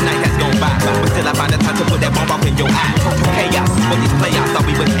passed, the night has gone by, but still I find the time to put that bomb off in your eye. Total chaos for these playoffs. Thought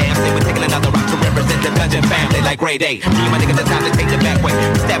we would have, they were taking another route to represent the dungeon family like grade A. Me and my niggas, it's time to take the back way.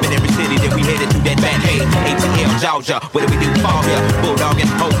 Stabbing every city, then we headed to that bad hay. ATL, Georgia, what do we do? Fall here, bulldog and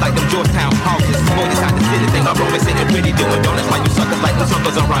hoes like them Georgetown houses. Boy, this how the city think I'm Roman sitting pretty, doing donuts like you suckers, like them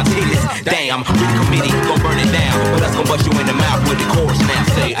suckers around titties. Damn, we the committee, gon' burn it down, but us gon' bust you in the mouth with the chorus. Now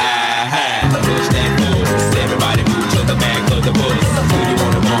say, push that bus. Everybody move to the back of the bus. Do you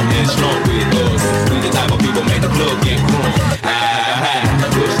wanna bump and strong with us? We the type of people make the club get crunk.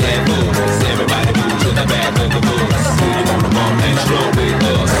 Push that bus. Everybody move to the back of the bus. Do you wanna bump and strong with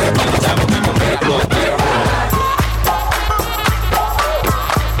us? We the type of people make the club get crunk.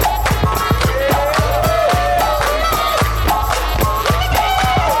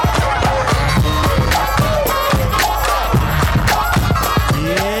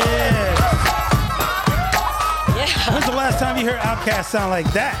 When's the last time you heard Outkast sound like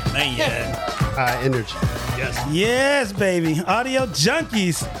that? Man, yeah. Energy. Yes. Yes, baby. Audio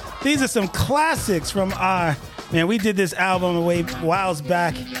Junkies. These are some classics from our, man, we did this album a whiles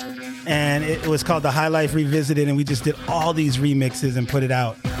back, and it was called The High Life Revisited, and we just did all these remixes and put it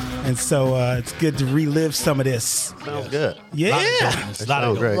out. And so it's good to relive some of this. Sounds good. Yeah.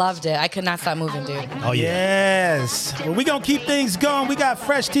 Sounds great. Loved it. I could not stop moving, dude. Oh, yeah. Yes. Well, we're going to keep things going. We got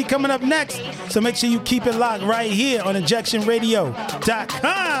Fresh Tea coming up next. So make sure you keep it locked right here on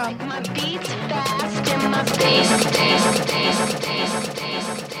InjectionRadio.com. My beats fast and my bass.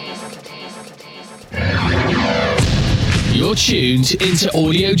 You're tuned into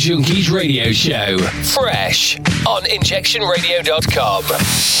Audio Junkies radio show. Fresh on InjectionRadio.com.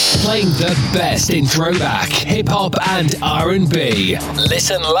 Playing the best in throwback, hip hop, and R&B.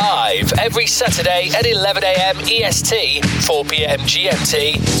 Listen live every Saturday at 11 a.m. EST, 4 p.m.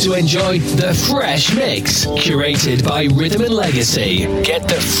 GMT to enjoy the Fresh Mix, curated by Rhythm and Legacy. Get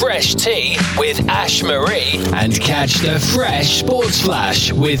the Fresh Tea with Ash Marie and catch the Fresh Sports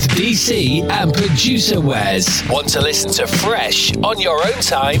Flash with DC and producer Wes. Want to listen to Fresh on your own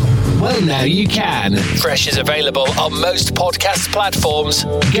time? Well, now you can. Fresh is available on most podcast platforms.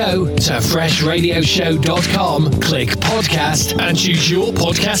 Go to FreshRadioshow.com, click podcast, and choose your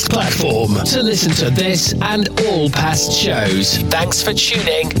podcast platform to listen to this and all past shows. Thanks for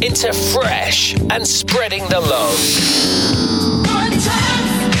tuning into Fresh and spreading the love. One time.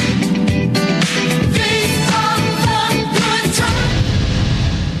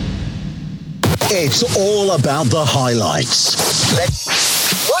 It's all about the highlights.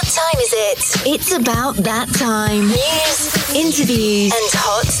 What time is it? It's about that time. News, interviews, and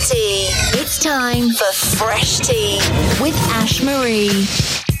hot tea. It's time for Fresh Tea with Ash Marie.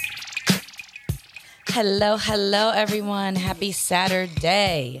 Hello, everyone. Happy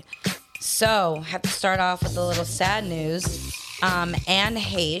Saturday. So, have to start off with a little sad news. Anne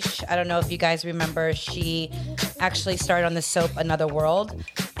Heche, I don't know if you guys remember, she actually starred on the soap Another World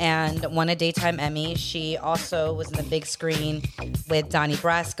and won a Daytime Emmy. She also was in the big screen with Donnie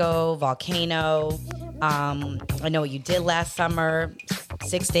Brasco, Volcano, I Know What You Did Last Summer,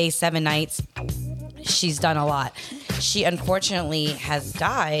 6 Days, 7 Nights. She's done a lot. She unfortunately has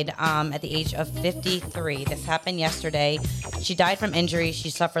died at the age of 53. This happened yesterday. She died from injuries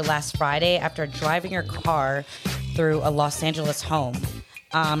she suffered last Friday after driving her car through a Los Angeles home.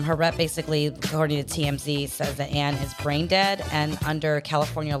 Her rep basically, according to TMZ, says that Anne is brain dead, and under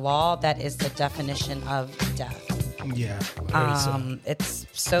California law, that is the definition of death. Yeah. It's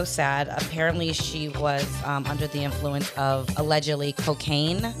so sad. Apparently, she was under the influence of allegedly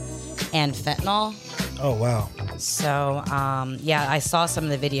cocaine and fentanyl. Oh, wow. So, yeah, I saw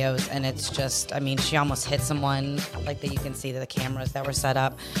some of the videos, and it's just, I mean, she almost hit someone, like that you can see the cameras that were set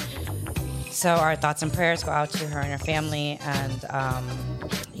up. So our thoughts and prayers go out to her and her family, and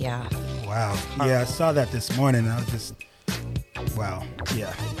yeah. Wow. Yeah, I saw that this morning, and I was just, Wow.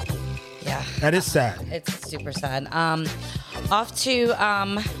 Yeah. Yeah. That is sad. It's super sad. Off to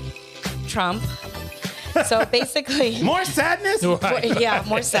Trump. So basically, more sadness. Yeah,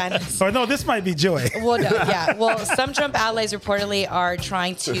 more sadness. Or no, this might be joy. Well, no, yeah. Well, some Trump allies reportedly are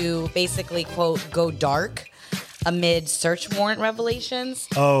trying to basically, quote, go dark amid search warrant revelations.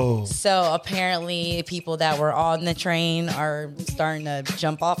 Oh. So apparently people that were on the train are starting to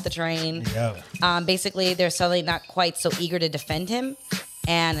jump off the train. Yeah. Basically, they're suddenly not quite so eager to defend him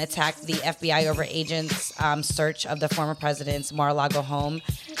and attacked the FBI over agents' search of the former president's Mar-a-Lago home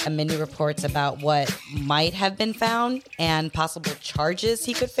amid new reports about what might have been found and possible charges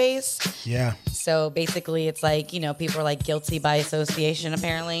he could face. Yeah. So basically, it's like, you know, people are like guilty by association,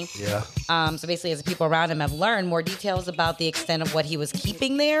 apparently. Yeah. So basically, as the people around him have learned more details about the extent of what he was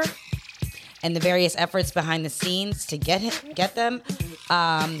keeping there and the various efforts behind the scenes to get them,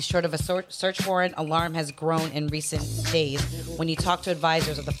 short of a search warrant, alarm has grown in recent days when you talk to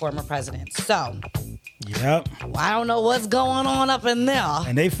advisors of the former president. So, Yep. I don't know what's going on up in there.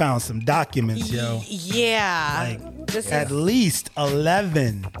 And they found some documents, yo. Yeah. Like, at least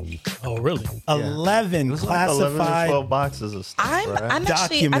 11. Oh, really? 11 It was like classified 11 or 12 boxes of stuff, right? I'm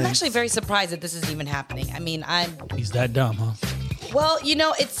documents. actually very surprised that this is even happening. I mean, He's that dumb, huh? well, you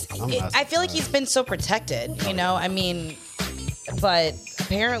know, I feel like surprised. he's been so protected, you know? I mean, but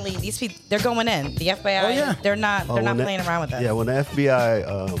apparently these people, they're going in. The FBI, Oh, yeah. they're not when playing around with it. Yeah, when the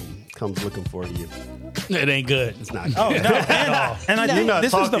FBI comes looking for you, It ain't good. it's not. Oh, no. And I You're think not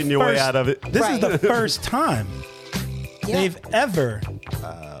this is the talking your way first, out of it. This is the first time they've ever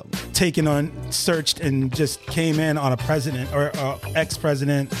taken on, searched, and just came in on a president or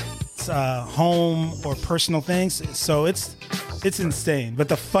ex-president's home or personal things. So it's insane. But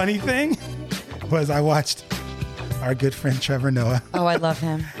the funny thing was I watched our good friend Trevor Noah. Oh, I love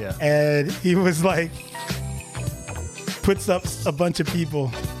him. Yeah. And he was like, puts up a bunch of people,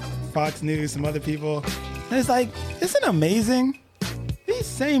 Fox News, some other people. And it's like, isn't it amazing? These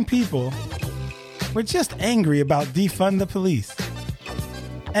same people were just angry about defund the police.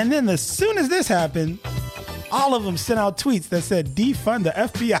 And then as soon as this happened, all of them sent out tweets that said defund the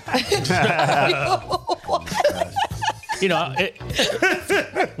FBI. You know,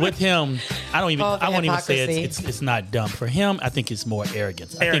 with him, I won't even say hypocrisy. it's not dumb. For him, I think it's more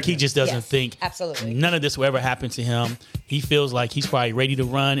arrogance. I think he just doesn't Yes, think absolutely. none of this will ever happen to him. He feels like he's probably ready to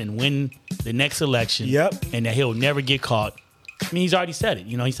run and win the next election. Yep. And that he'll never get caught. I mean, he's already said it.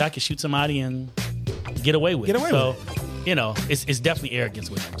 You know, he said I could shoot somebody and get away with it. So, you know, it's definitely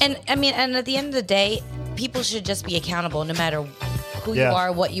arrogance with him. And I mean, and at the end of the day, people should just be accountable no matter who you Yeah.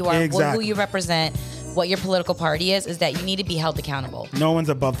 are, what you are, Exactly. who you represent, what your political party is that you need to be held accountable. No one's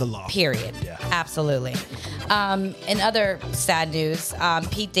above the law. Period. Yeah. Absolutely. In other sad news,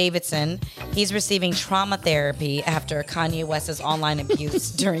 Pete Davidson, he's receiving trauma therapy after Kanye West's online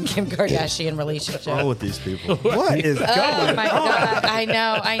abuse during Kim Kardashian relationship. What's wrong with these people? What is going on? Oh my God! I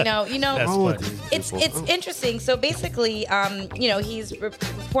know. You know, That's What's wrong with funny. these people? it's interesting. So basically, you know, he's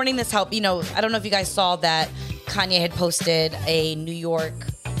reporting this help. You know, I don't know if you guys saw that Kanye had posted a New York,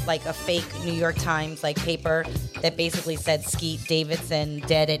 like a fake New York Times like paper that basically said Skeet Davidson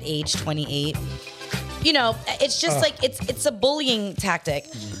dead at age 28. You know, it's just like it's a bullying tactic.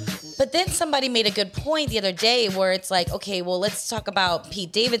 But then somebody made a good point the other day where it's like, okay, well, let's talk about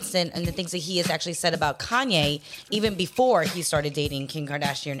Pete Davidson and the things that he has actually said about Kanye even before he started dating Kim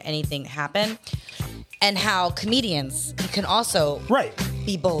Kardashian and anything happened, and how comedians can also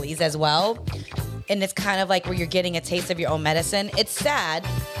be bullies as well. And it's kind of like where you're getting a taste of your own medicine. It's sad.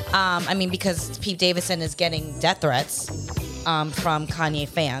 I mean, because Pete Davidson is getting death threats from Kanye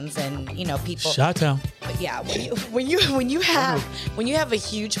fans, and you know, people. Shot-town. But yeah, when you have a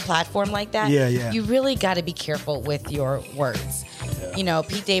huge platform like that, Yeah. you really got to be careful with your words. You know,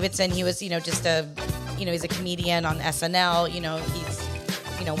 Pete Davidson, he was, you know, just he's a comedian on SNL. You know,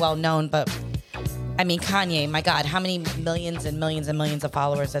 he's, you know, well known, but I mean, Kanye, my God, how many millions and millions and millions of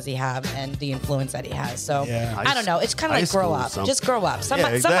followers does he have, and the influence that he has? So I don't know. It's kind of like grow up. Just grow up.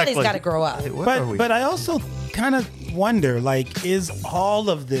 Somebody's got to grow up. But I also kind of wonder, like, is all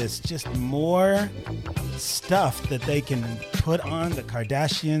of this just more stuff that they can put on the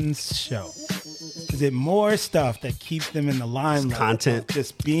Kardashians show? Is it more stuff that keeps them in the limelight? Content.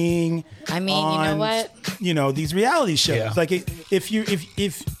 Just being I mean, you know on, what? You know, these reality shows. Yeah. Like, if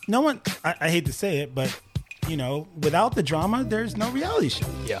no one, I hate to say it, but, you know, without the drama, there's no reality show.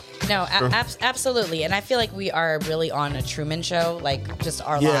 Yeah. No, absolutely. And I feel like we are really on a Truman Show, like just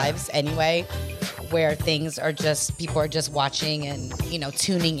our lives anyway, where things are just, people are just watching and, you know,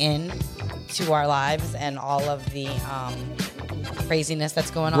 tuning in to our lives and all of the craziness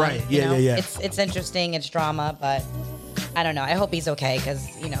that's going on. Right. you Yeah, know? yeah. It's interesting. It's drama, but I don't know. I hope he's okay because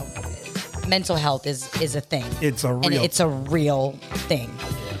mental health is a thing. It's a real. And it's a real thing.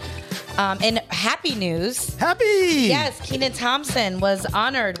 And happy news. Happy! Yes, Kenan Thompson was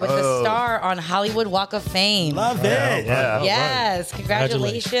honored with the star on Hollywood Walk of Fame. Love it. Yeah. Yes,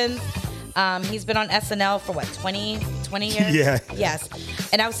 congratulations. He's been on SNL for 20 years? Yeah. Yes.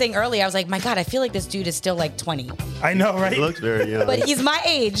 And I was saying earlier, I was like, my God, I feel like this dude is still like 20. I know, right? He looks very young. But he's my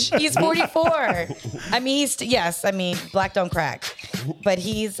age. He's 44. I mean, black don't crack. But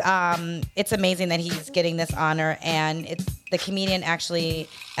he's, it's amazing that he's getting this honor. And the comedian actually,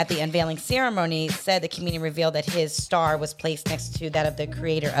 at the unveiling ceremony, said the comedian revealed that his star was placed next to that of the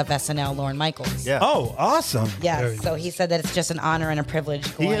creator of SNL, Lorne Michaels. Yeah. Oh, awesome. Yes. So he said that it's just an honor and a privilege.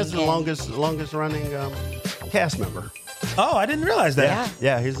 He is the in. longest running cast member. Oh, I didn't realize that.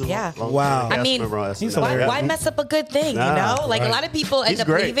 Yeah, he's the Yeah. longest Wow. cast I mean, member on SNL. he's hilarious. Why mess up a good thing, Nah, you know? Like, right. a lot of people end He's up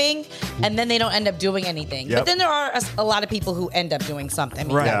great. leaving, and then they don't end up doing anything. Yep. But then there are a lot of people who end up doing something. I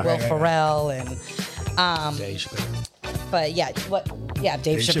mean, Right. you got Will Right. Ferrell and... Dave Chappelle. But yeah, Dave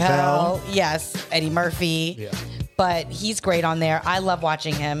Dave Chappelle. Yes, Eddie Murphy. Yeah. But he's great on there. I love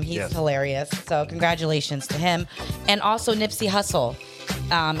watching him. He's hilarious. So congratulations to him. And also Nipsey Hussle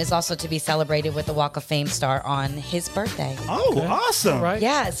is also to be celebrated with the Walk of Fame star on his birthday. Oh, awesome. Right.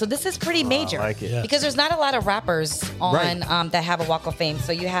 Yeah, so this is pretty major I like it. Yes. because there's not a lot of rappers on Right. that have a Walk of Fame.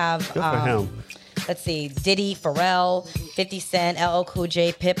 So you have Good for him. let's see, Diddy, Pharrell, 50 Cent, LL Cool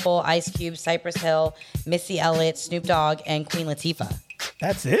J, Pitbull, Ice Cube, Cypress Hill, Missy Elliott, Snoop Dogg, and Queen Latifah.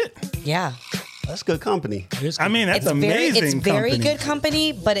 That's it. Yeah. That's good company. I mean, that's It's amazing. It's very company. good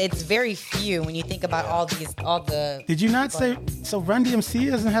company, but it's very few when you think about all the. Did you not say so? Run DMC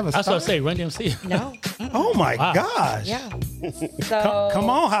doesn't have a That's star? what I say. Run DMC. No. Oh my Wow. gosh! Yeah. So Come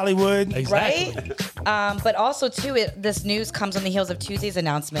on, Hollywood. Exactly. right? But also too, this news comes on the heels of Tuesday's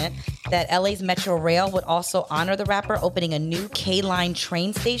announcement that LA's Metro Rail would also honor the rapper, opening a new K-Line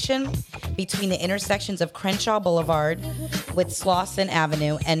train station between the intersections of Crenshaw Boulevard with Slauson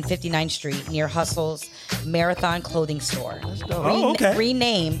Avenue and 59th Street near Hustle's Marathon Clothing Store. Oh, okay.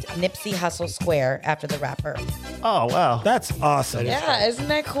 Renamed Nipsey Hussle Square after the rapper. Oh, wow. That's awesome. Yeah, isn't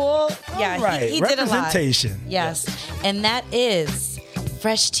that cool? Yeah, All right. he did a lot. Representation. Yes. And that is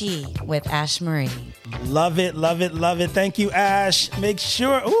Fresh Tea with Ash Marie. Love it, love it, love it. Thank you, Ash. Make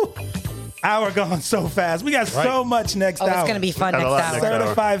sure. Ooh, hour going so fast. We got so much next Oh, hour. it's going to be fun Got a next lot hour. next hour.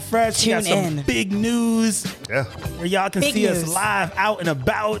 Certified Fresh. We got Tune some in. big news Yeah. where y'all can Big see news. us live out and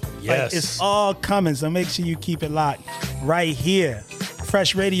about. Yes. Like, it's all coming, so make sure you keep it locked right here.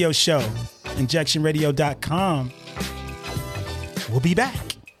 Fresh Radio Show, injectionradio.com. We'll be back.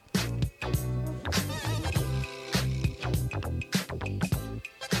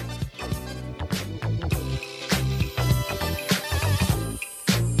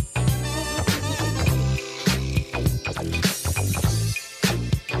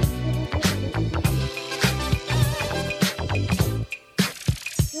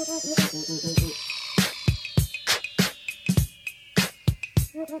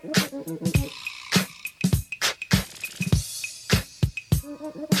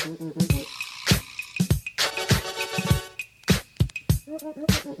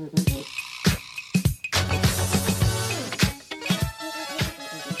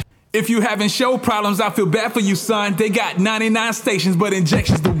 If you having show problems, I feel bad for you, son. They got 99 stations, but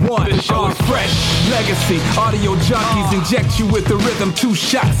injection's the one. The show is fresh. Legacy, audio junkies inject you with the rhythm. 2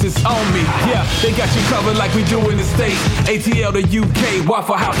 shots, it's on me. Yeah, they got you covered like we do in the States. ATL to UK,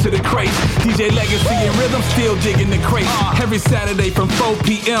 Waffle House to the crates. DJ Legacy and Rhythm still digging the crate. Every Saturday from 4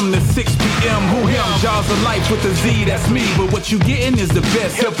 p.m. to 6 p.m. Who him? Jaws of Life with the Z, that's me. But what you getting is the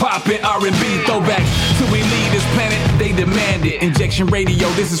best hip-hop and R&B throwbacks. Till we leave this planet, they demand it. Injection Radio,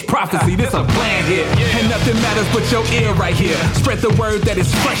 this is prophecy, this a plan here. And nothing matters but your ear right here. Spread the word that is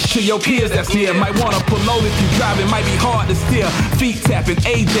fresh to your peers that's near. Might wanna pull over if you driving, might be hard to steer. Feet tapping,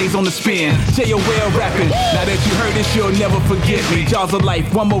 AJ's on the spin. J.O.L. rapping. Now that you heard this, you'll never forget me. Jaws of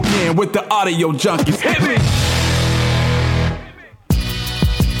Life, one more again with the audio junkies. Hit me!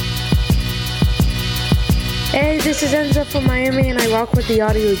 Hey, this is Enzo from Miami, and I rock with the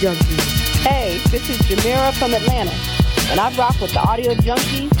Audio Junkies. Hey, this is Jamira from Atlanta, and I rock with the Audio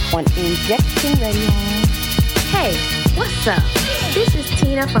Junkies on Injection Radio. Hey, what's up? This is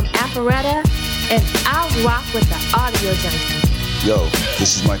Tina from Alpharetta, and I rock with the Audio Junkies. Yo,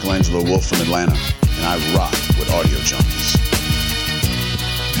 this is Michelangelo Wolf from Atlanta, and I rock with Audio Junkies.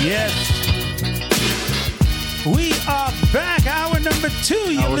 Yes. We are back. Hour number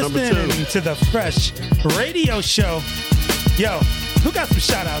 2. You're Hour number listening to the Fresh Radio Show. Yo, who got some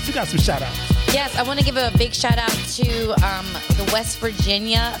shout outs? Yes, I want to give a big shout out to the West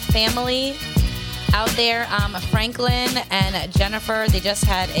Virginia family. out there. Franklin and Jennifer, they just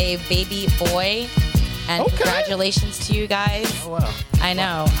had a baby boy. And congratulations to you guys. Oh, wow. I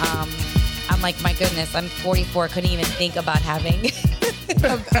know. I'm like, my goodness, I'm 44. Couldn't even think about having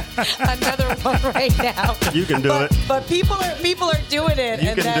another one right now. You can do it. But people are doing it.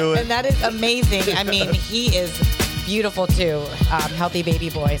 You can do it. And that is amazing. I mean, he is beautiful too. Healthy baby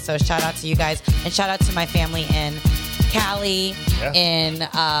boy. So shout out to you guys. And shout out to my family in Cali, in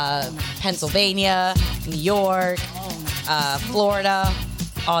Pennsylvania, New York, Florida.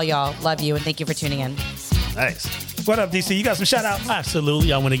 All y'all, love you and thank you for tuning in. Nice. What up, DC? You got some shout outs?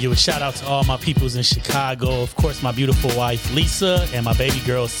 Absolutely. I want to give a shout out to all my peoples in Chicago. Of course, my beautiful wife, Lisa, and my baby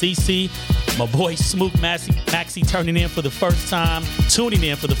girl, Cece. My boy, Smook Maxie, tuning in for the first time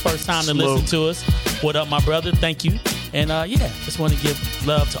to listen to us. What up, my brother? Thank you. And just want to give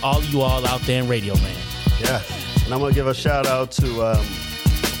love to all of you all out there in Radio Land. Yeah. And I'm going to give a shout out to,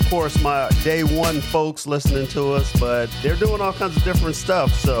 of course, my day one folks listening to us, but they're doing all kinds of different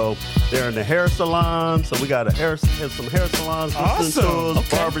stuff. So they're in the hair salon. So we got some hair salons listening to us,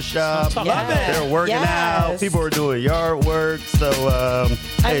 barbershop. They're working out. People are doing yard work. So,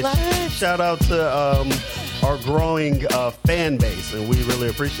 shout out to our growing fan base, and we really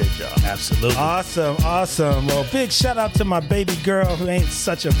appreciate y'all. Absolutely. Awesome. Well, big shout out to my baby girl who ain't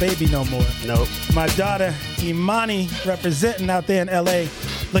such a baby no more. Nope. My daughter, Imani, representing out there in L.A.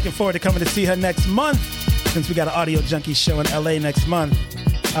 Looking forward to coming to see her next month since we got an Audio Junkie show in L.A. next month.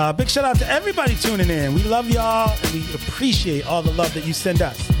 Big shout out to everybody tuning in. We love y'all, and we appreciate all the love that you send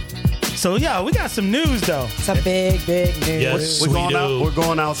us. So, yeah, we got some news, though. Some big news. Yes, We're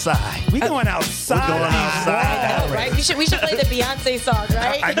going outside. We going outside. We're going outside. I know, right? We should play the Beyonce song,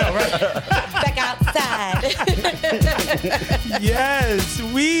 right? I know, right? Back outside. Yes,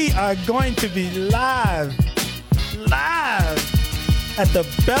 we are going to be live at the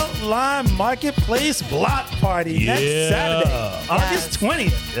Beltline Marketplace Block Party next Saturday, August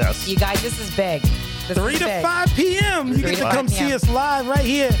 20th. Yes. You guys, this is big. 3 to 5 p.m. You get to come see us live right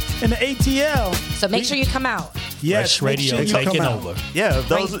here in the ATL. So make sure you come out. Yes, Fresh Radio make sure you taking come out. over. Yeah,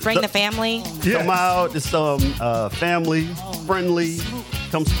 Bring the family. Come out. It's family friendly.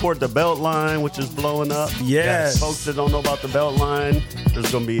 Come support the Beltline, which is blowing up. Yes. Folks that don't know about the Beltline,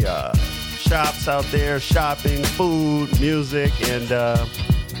 there's going to be shops out there, shopping, food, music, and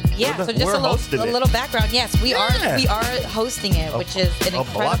so just a little background. Yes, we are hosting it, which is an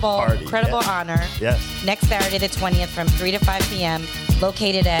incredible honor. Yes. Next Saturday, the 20th, from 3 to 5 p.m.,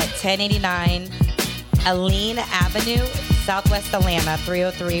 located at 1089 Aline Avenue, Southwest Atlanta,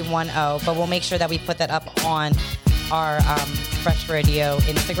 30310. But we'll make sure that we put that up on our Fresh Radio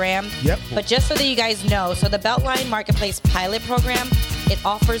Instagram. Yep. But just so that you guys know, so the Beltline Marketplace pilot program, it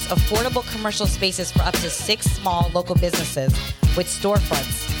offers affordable commercial spaces for up to 6 small local businesses with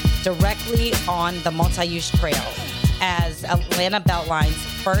storefronts directly on the multi-use trail as Atlanta Beltline's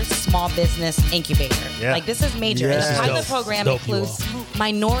first small business incubator. Yeah. Like, this is major. Yes. And the pilot program includes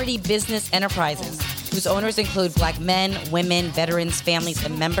minority business enterprises whose owners include Black men, women, veterans, families,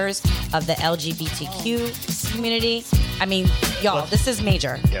 and members of the LGBTQ community. I mean, y'all, this is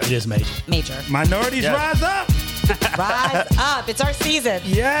major. Yeah. It is major. Major. Minorities rise up. Rise up. It's our season.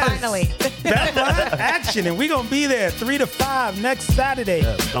 Yes. Finally. Beltline action, and we're going to be there 3 to 5 next Saturday.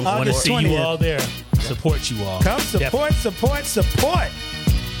 I want to see you all there. Support you all. Come support.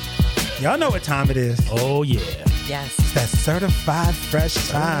 Y'all know what time it is. Oh, yeah. Yes. It's that Certified Fresh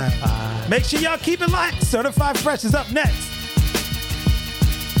time. Make sure y'all keep it locked. Certified Fresh is up next.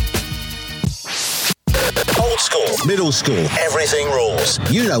 Old school, middle school, everything rules.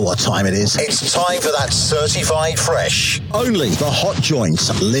 You know what time it is. It's time for that Certified Fresh. Only the hot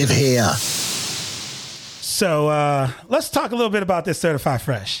joints live here. So let's talk a little bit about this Certified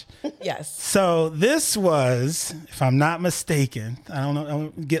Fresh. Yes. So this was, if I'm not mistaken, I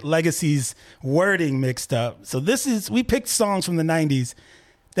don't get Legacy's wording mixed up. So we picked songs from the 90s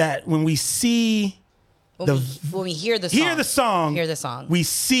that when we see when we hear the song, we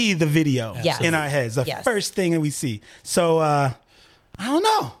see the video in our heads. The first thing that we see. So I don't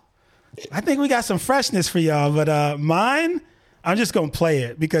know. I think we got some freshness for y'all, but mine, I'm just gonna play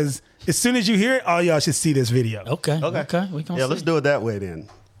it because as soon as you hear it, all y'all should see this video. Okay. We can let's do it that way then.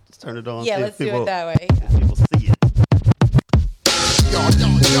 Let's turn it on. Yeah, let's do it that way. People see it.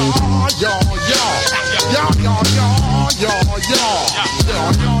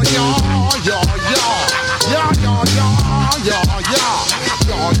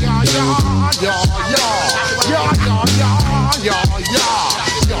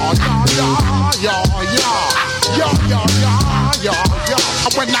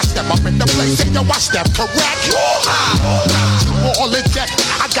 When I step up in the place, say yo, I step correct. All in check.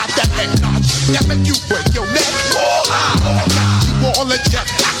 I got that head notch that make you break your neck. I got you all in check,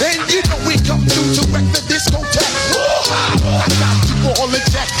 and you know we come through to wreck the discotheque. I got you all in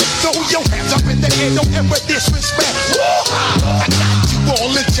check. Throw your hands up in the air, don't ever disrespect. I got you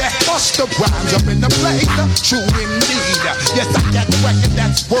all in check. Bust the rhymes up in the place, true indeed. Yes, I got the record,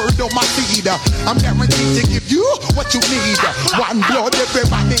 that's word on my feed. I'm guaranteed to give you what you need. One blood,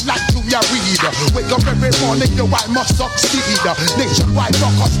 everybody like to ya read. Wake up every morning, yo, I must succeed. Nationwide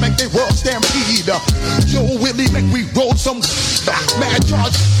rockers make the world stampede. Yo, Willie, make we roll some mad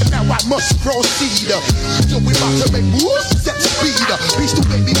charge, and now I must proceed. So we about to make moves, set speed. Beast to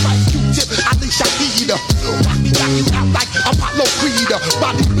baby, fight Q-tip, Alicia Keed. Rocky got you out like Apollo Creed.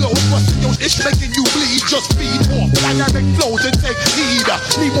 Body blows, busting your ish, making you bleed. Just feed more dynamic flows and take heed.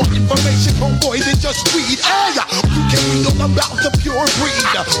 Need more information, homeboy, than just read. Hey, you can read all about the pure breed.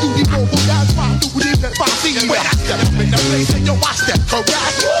 Do the mobile guys, while do the Pepsi. When I step up in the place, and yo, I step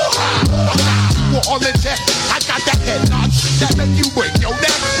correct. You all in check. I got that head notch that make you break your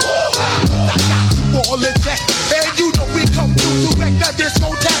neck. I got you all in check, and you know we come through to make that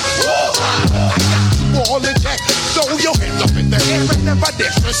discotheque. I got you all in check. Throw your hands up in the air and never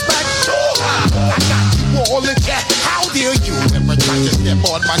disrespect. I got you all in check. How dare you ever try to step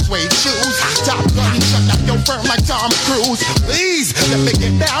on my suede shoes? Top Gun, shut down your firm like Tom Cruise. Please, let me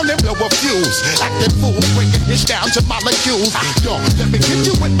get down and blow a fuse. Acting fool, breaking this down to molecules. Yo, let me get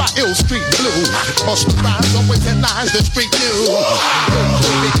you with my ill street blues. Bust the rhymes, always in lines, the street news.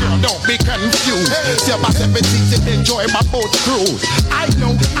 Baby girl, don't be confused. Sell my 17s and enjoy my boat cruise. I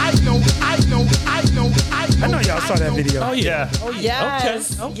know. I know y'all saw that video. Oh yeah.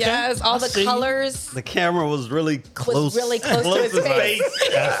 Yes. Okay. Yes. All the colors. The camera was really close. really close to his face.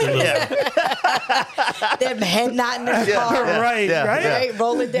 Absolutely. Them head nodding in the car. Right.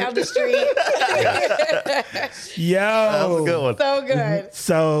 Rolling down the street. Yo. That was a good one. So good.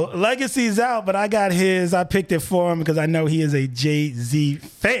 So Legacy's out, but I got his. I picked it for him because I know he is a Jay-Z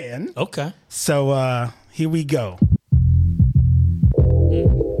fan. Okay. So here we go.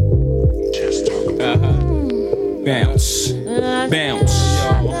 Bounce, bounce,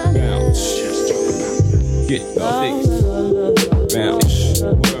 bounce. Get off it. Bounce,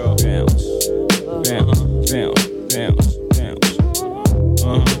 bounce, bounce, bounce, bounce.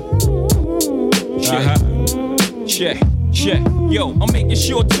 Check. Yo, I'm making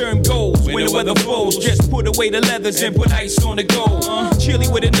short-term goals. When the weather falls, just put away the leathers and put ice on the gold. Chilly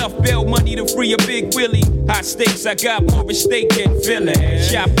with enough bail money to free a big Willie. High stakes, I got more at stake than Philly.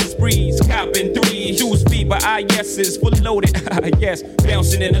 Shopping sprees, copping threes. 2 speed by IS's, fully loaded. Yes,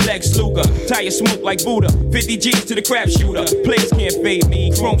 bouncing in the Lex Luger. Tire smoke like Buddha. 50 G's to the crap shooter. Players can't fade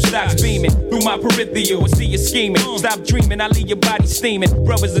me. Chrome stocks beaming through my peripheral. I see you scheming. Stop dreaming, I leave your body steaming.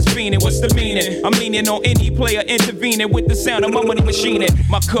 Brothers is fiending, what's the meaning? I'm leaning on any player intervening with the sound of my money machining.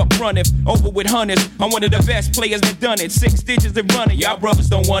 My cup runneth over with hundreds. I'm one of the best players that done it. 6 digits and running. Y'all brothers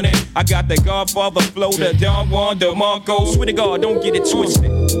don't want it. I got the Godfather flow, the Don Juan, the Marco. Swear to God, don't get it twisted.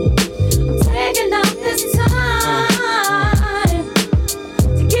 I'm taking out this time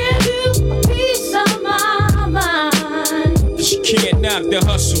to give you a piece of my mind. She can't knock the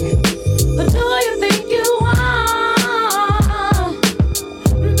hustle. But do you think you are?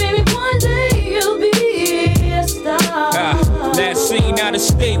 Baby, one day you'll be a star. Last seen out of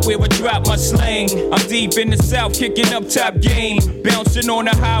state where I drop my slang. I'm deep in the south, kicking up top game. Bouncing on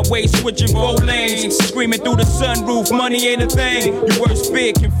the highway, switching 4 lanes. Screaming through the sunroof, money ain't a thing. Your worst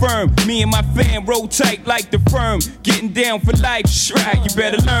fear confirmed. Me and my fam roll tight like the firm. Getting down for life, right, you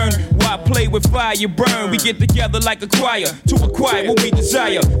better learn. Why play with fire, you burn. We get together like a choir to acquire what we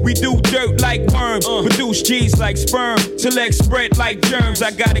desire. We do dirt like worms, produce G's like sperm. Select spread like germs.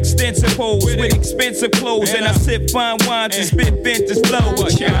 I got extensive holes with expensive clothes. And I sip fine wines and spit vintage flow.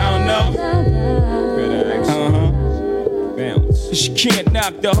 But I don't know. Bounce. She can't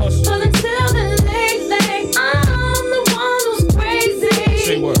knock the hustle. But until the late, I'm the one who's crazy.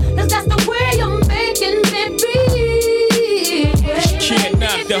 Say what? 'Cause that's the way you're making me be. She can't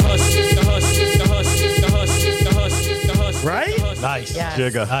knock the hustle. The hustle, the hustle, the hustle, the hustle, the hustle. Right? Nice. Yes.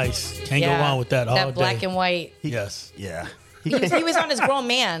 Jigga. Nice. Can't go wrong with that all That day. black and white. Yes. Yeah. He was on his grown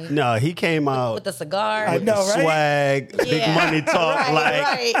man No, he came out with the cigar. I know, right? swag, big Yeah. money talk.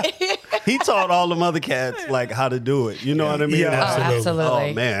 Right. He taught all them other cats like how to do it. You know what I mean? Yeah. Oh,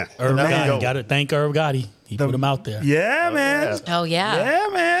 absolutely. Oh man, Irv There you Gotti. go. Got to thank Irv Gotti. He put him out there. Yeah, man. Oh, yeah. Yeah,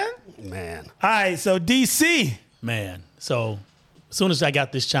 man. Man. All right, so DC. Man. So as soon as I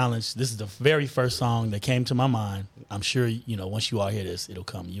got this challenge, this is the very first song that came to my mind. I'm sure, once you all hear this, it'll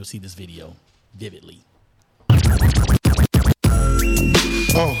come. You'll see this video vividly.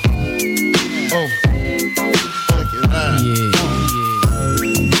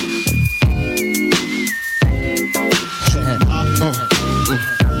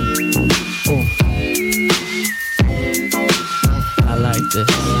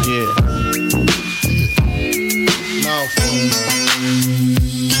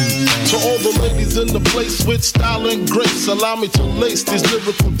 place with style and grace. Allow me to lace these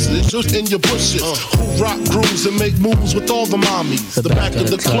lyrical just in your bushes. Who rock grooves and make moves with all the mommies. The back of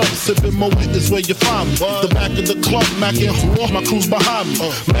the club, sipping Moet is where you find me. The back of the club, macking my crew's behind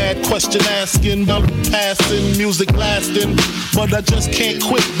me. Mad question asking, passing, music lasting. But I just can't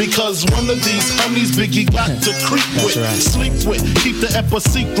quit because one of these homies Biggie got to creep with, sleep with, keep the ep a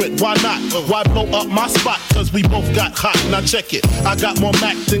secret. Why not? Why blow up my spot? Cause we both got hot. Now check it. I got more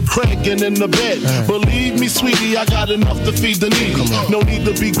Mac than Craig and in the bed. Believe me, sweetie, I got enough to feed the needy. No need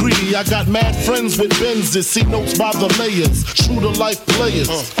to be greedy. I got mad friends with Benzes. See notes by the layers. True to life players.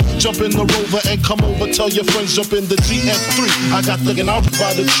 Jump in the Rover and come over. Tell your friends jump in the GS3. I got the out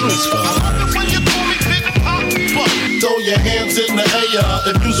by the trees. I love it when you call me Big Papa. Throw your hands in the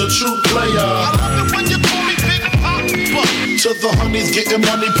air if you's a true player. I love it when you call me Big Papa. To the honeys getting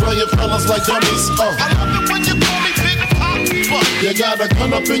money, playing fellas like dummies. I love it when you call me Big Papa. You got a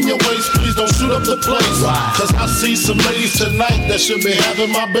gun up in your waist, please don't shoot up the place. Cause I see some ladies tonight that should be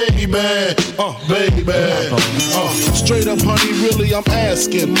having my baby. Baby. Straight up, honey, really, I'm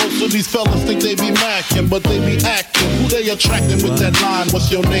asking. Most of these fellas think they be macking, but they be acting. Who they attracting with that line?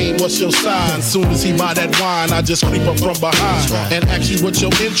 What's your name? What's your sign? Soon as he buy that wine, I just creep up from behind and ask you what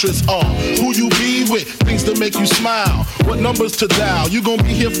your interests are. Who you be with? Things that make you smile. What numbers to dial? You gon'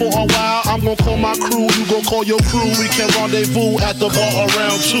 be here for a while. I'm gon' call my crew. You gon' call your crew. We can rendezvous at the bar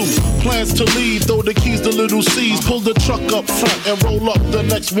around 2. Plans to leave, throw the keys to little C's. Pull the truck up front and roll up the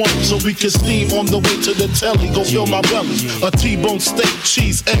next one so we can steam on the way to the telly. Go fill my belly. A T-bone steak,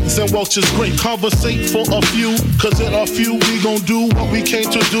 cheese, eggs, and Welch's grape. Conversate for a few, cause in a few we gon' do what we came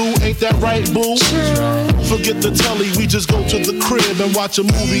to do. Ain't that right, boo? Forget the telly, we just go to the crib and watch a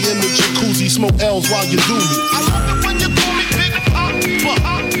movie in the jacuzzi. Smoke L's while you do me. I love it when you call me Big Papa.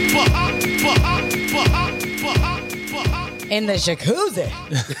 In the jacuzzi.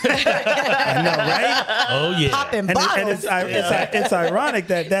 I know, right? Oh, yeah. Popping And bottles. it's ironic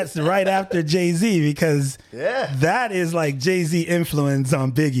that that's right after Jay-Z because that is like Jay-Z influence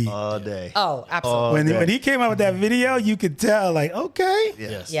on Biggie. All day. Oh, absolutely. When he came out with that video, you could tell, like, okay.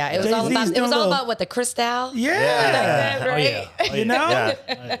 Yes. Yeah, it was all about. It was all about what the Cristal. Yeah. Right. You know.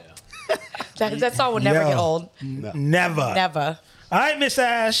 That song will never get old. Never. Never. All right, Miss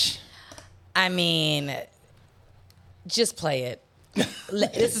Ash. I mean, just play it.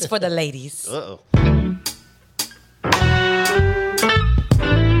 This is for the ladies. Uh-oh.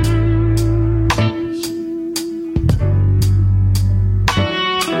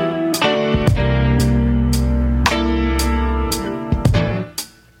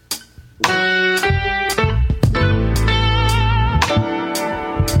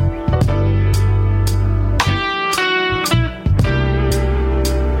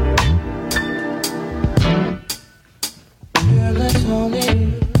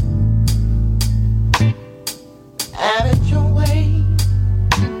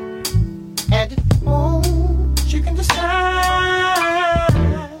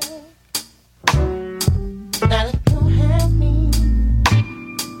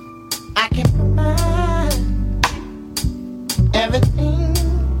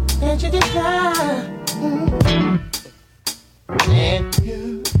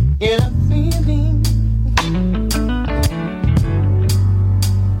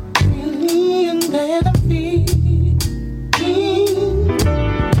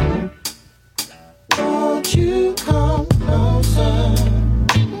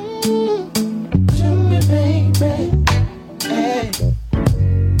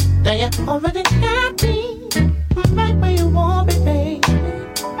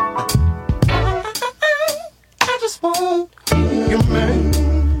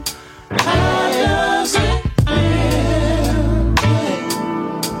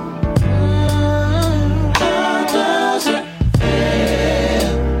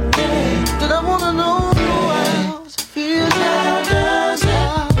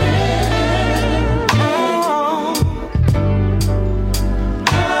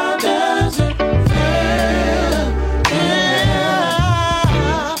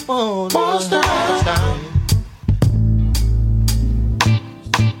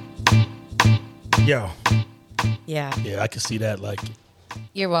 I can see that. Like,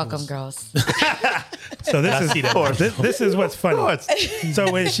 you're welcome, girls. So this is what's funny.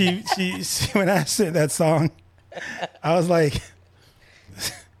 So when when I said that song, I was like,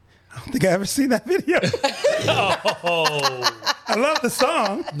 I don't think I ever seen that video. I love the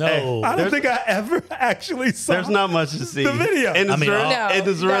song. No, I don't think I ever actually saw. There's not much to see. The video. And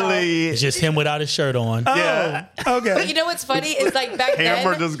it's really it's just him without his shirt on. Yeah. Okay. But you know what's funny is like back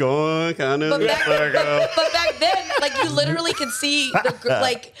Camera then. just going kind of. But back then, like you literally can see the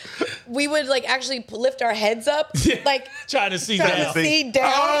like we would like actually lift our heads up, like trying to see down.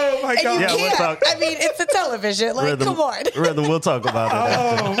 Oh my and God! you Yeah, we'll can't. talk. I mean, it's a television. Like, Rhythm, come on. Rhythm, we'll talk about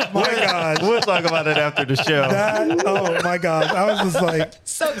it. Oh my God! We'll talk about it after the show. Oh my God! I was just like,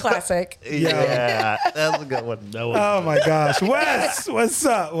 So classic. Yeah, that's a good one. oh my gosh, Wes, what's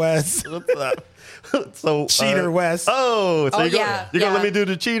up, Wes? What's up? So Cheater Wes. Oh, so Oh, you're yeah, gonna let yeah. me do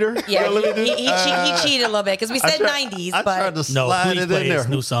the cheater? Yeah, You're gonna let me do- he cheated a little bit because we said 90s, I but tried to No, slide please it in play his there.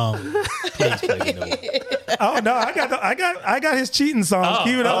 new song. Please play the new one. Oh no, I got his cheating songs. Oh,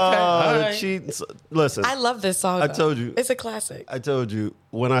 Keep it up. Oh, All right. cheating. Listen, I love this song. I though. told you. It's a classic. I told you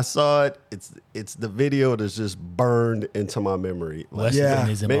when I saw it. It's the video that's just burned into my memory. Wes Yeah. is in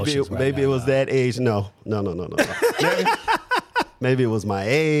his Maybe emotions right maybe now, it was y'all. that age. No. Maybe it was my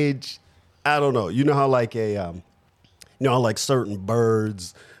age. I don't know. You know how like like certain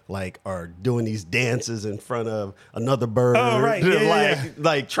birds like are doing these dances in front of another bird. Oh, right. Yeah, like yeah.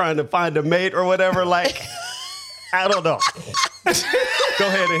 like trying to find a mate or whatever. Like I don't know. Go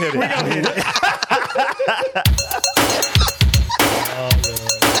ahead and hit it.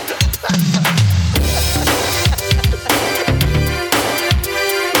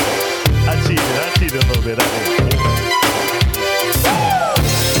 I cheated a little bit. I did.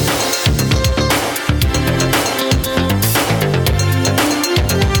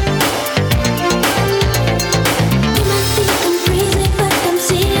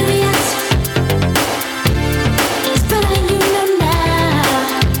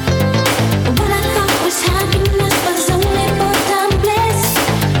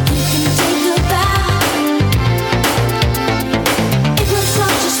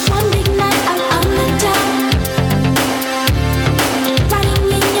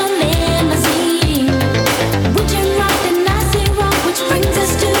 Brings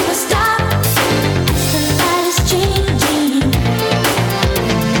us to a stop as the light is changing.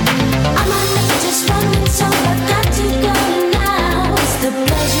 I'm on just running, so I've got to go now. It's the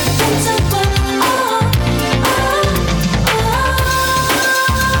pleasure principle.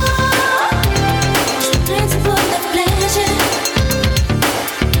 It's the principle of pleasure.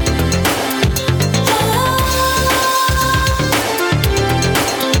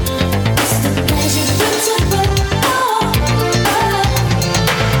 It's the pleasure principle.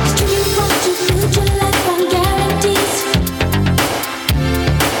 Do you want to build your life on guarantees?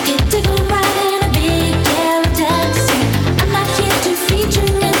 Take a ride in a big yellow taxi. I'm not here to feature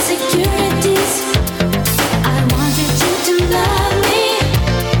insecurities. I wanted you to love me.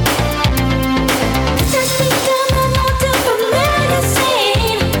 This has become an autofamiliar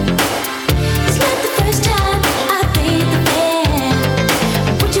scene. It's not the first time I've paid the fare.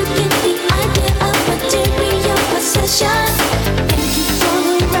 Would you get the idea of material possession? Thank you for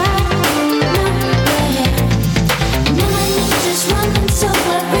the ride. Nowhere. Now my knees is running, so I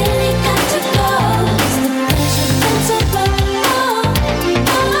really got to go. It's the pleasure principle.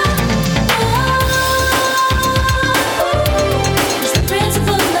 It's the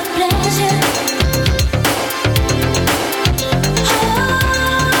principle of pleasure.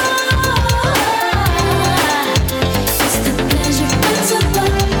 It's the pleasure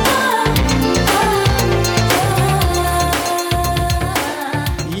principle.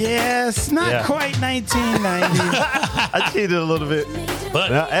 Yes, not Yeah. quite 1990. I cheated a little bit.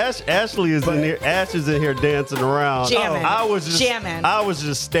 But Now Ashley is in here. Ash is in here dancing around. Jamming. I was just Jamming. I was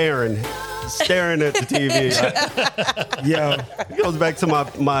just staring at the TV. Yo, It goes back to my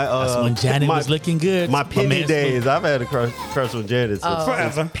that's when Janet my, was looking good. my Penny man's days. I've had a crush on Janet since,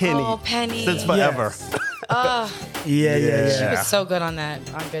 Forever. since Penny. Oh, Penny. Since forever. yeah. She was so good on that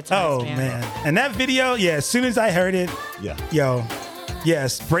on Good Times, Oh man, and that video, yeah. As soon as I heard it, Yeah. yo,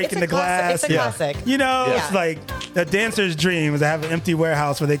 yes, breaking the It's a classic. glass. It's a classic. You know, Yeah. it's like the dancer's dream is to have an empty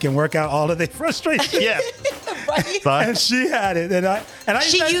warehouse where they can work out all of their frustration. Yeah. Right? And she had it, and I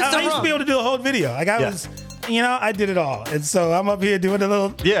She used used the to room. be able to do a whole video. Like I Yeah. was, I did it all, and so I'm up here doing a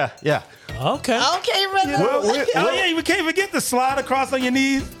little. Yeah. Okay. Okay, Rhythm. Oh yeah, you can't forget to slide across on your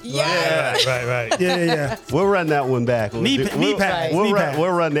knees. Yeah. Right. Yeah. We'll run that one back. Knee pads. We'll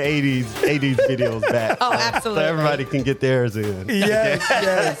run the 80s videos back. Oh, absolutely. So everybody can get theirs in. Yes.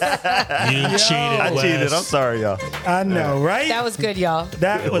 You cheated. I Wes. cheated. I'm sorry, y'all. I know, right? That was good, y'all.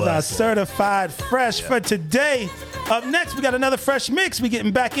 That It was our was. certified fresh for today. Up next, we got another fresh mix. We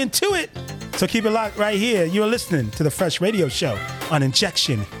getting back into it. So keep it locked right here. You're listening to the Fresh Radio Show on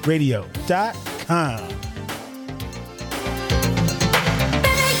injectionradio.com.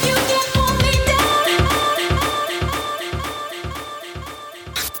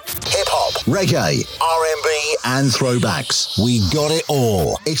 Hip hop reggae, R&B, and throwbacks. We got it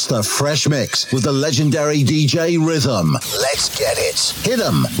all. It's the Fresh Mix with the legendary DJ Rhythm. Let's get it. Hit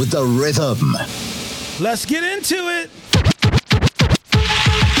 'em with the rhythm. Let's get into it.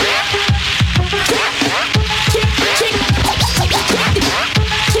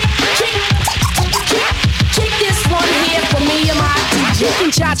 Kick this one here for me and my DJ. You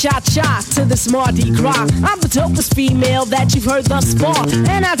can cha-cha-cha to this Mardi Gras. I'm the dopest female that you've heard thus far.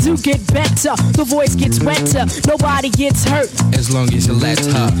 And I do get better, the voice gets wetter, nobody gets hurt. As long as you let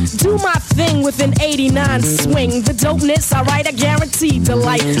her do my thing with an 89 swing. The dopeness, alright, I guarantee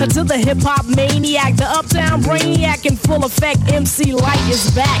delight. To the hip-hop maniac, the uptown brainiac in full effect, MC Light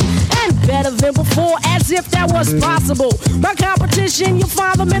is back. And better than before, as if that was possible. My competition, you'll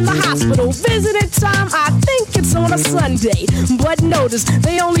find them in the hospital. Visiting time, I think it's on a Sunday. But notice,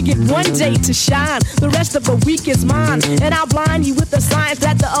 they only get one day to shine. The rest of the week is mine. And I'll blind you with the science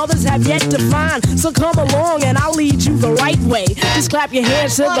that the others have yet to find. So come along and I'll lead you the right way. Just clap your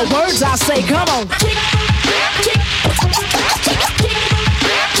hands to the words I say. Come on. Kick, kick,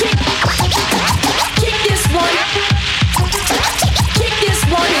 kick this one. Kick this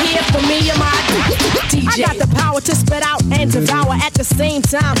one here for me and my DJ. I got the power to spit out and devour at the same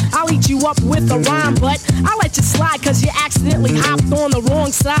time. I'll eat you up with a rhyme, but I'll let you slide cause you accidentally hopped on the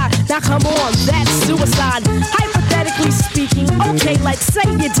wrong side. Now come on, that's suicide. Hypothetically speaking, okay, let's say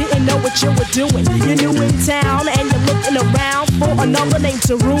you didn't know what you were doing. You're new in town and you're looking around for another name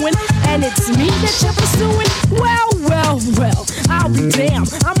to ruin. And it's me that you're pursuing? Well, I'll be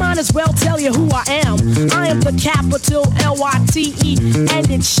damned. I might as well tell you who I am. I am the capital L-Y-T-E. And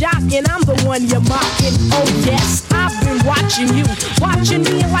it's shocking, I'm the one you're mocking. Oh yes, I've been watching you. Watching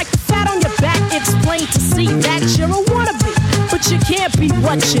me and like the fat on your back, it's plain to see that you're a wannabe. But you can't be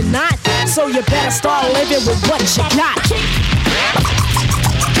what you're not. So you better start living with what you got.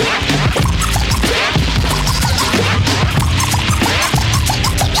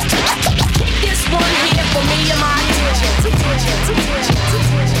 This one here for me and my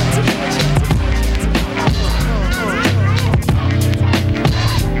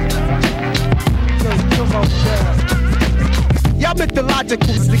Y'all mythological,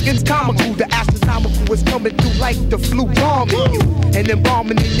 it's comical. The astronomical is coming through like the flu, bombing you and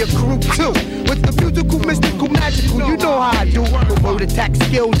embalming in your crew too. With the musical, mystical, magical, you know how I do. The word attack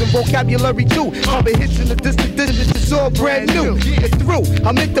skills and vocabulary too. Comprehension of this is all brand new. You're through.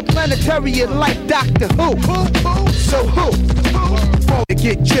 I'm interplanetary and like Doctor Who. So who? To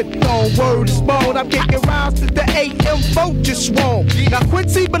get tripped on, word is bone. I'm kicking rounds to the AM vote just wrong. Now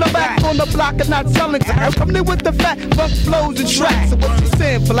Quincy, but I'm back on the block and not selling to her. Coming in with the fat funk flows and tracks. So what you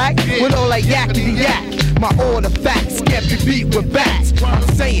saying, black? With all that yakety yak. My order facts can't be beat with bats. I'm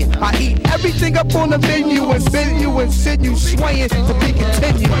saying I eat everything up on the menu and spin you and send you swaying to be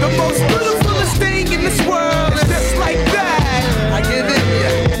continued. The most beautifulest thing in this world is just like that. I get it.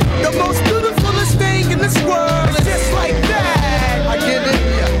 The most beautifulest thing in this world is just like that. I get it.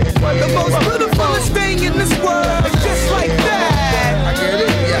 The most beautifulest thing in this world is just like that. I get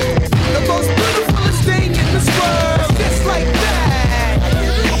it. The most beautifulest thing in this world is just like that.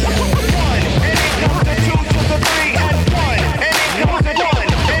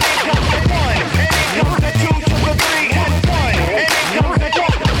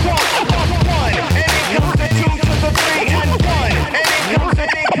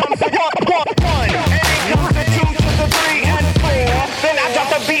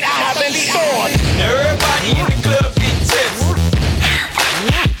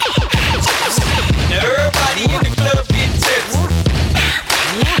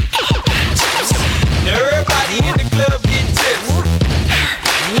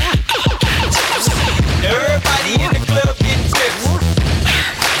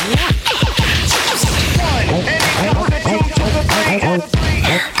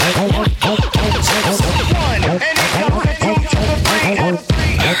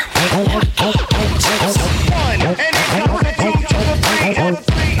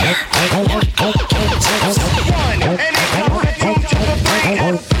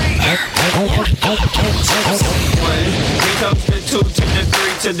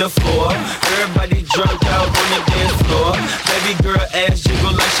 To the floor, everybody drunk out on the dance floor. Baby girl ass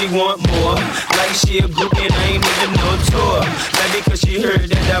jiggle like she want more, like she a groupie and I ain't even no tour. Maybe cause she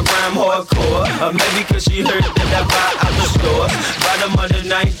heard that I rhyme hardcore, or maybe cause she heard that I buy out the stores. Bottom of the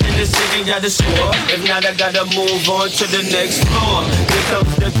ninth in the city got the score. If not, I gotta move on to the next floor. Here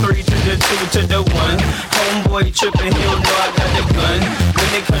comes the 3 to the 2 to the 1. Homeboy tripping, he don't know I got the gun. When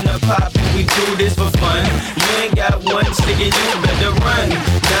they come to pop and we do this for fun. You ain't got one sticky, you better run.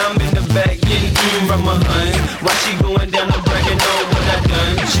 Now I'm in the back getting from my hun. While she going down, I'm bragging on what I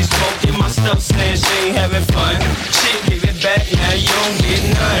done. She smoking my having fun. Shit, give it back, now you don't get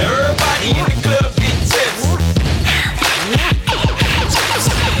none. Everybody in the club get tips.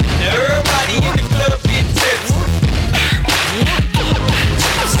 Everybody in the club get tips.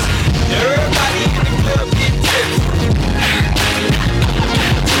 Everybody in the club get tips.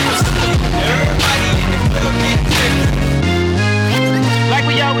 Everybody in the club get tips. Like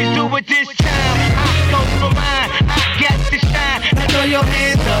we always do with this time, I go for mine, I got to shine. Now throw your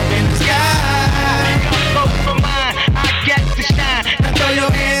hands up in the sky. I go for mine, I got to shine. Now throw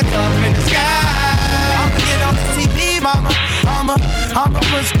your hands up in the sky. I'ma get on the TV, mama. I'ma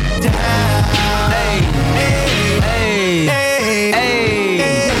push it down. Hey, hey, hey, hey,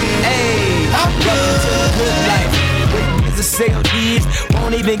 hey, hey. Welcome to the good life. With the sale deeds,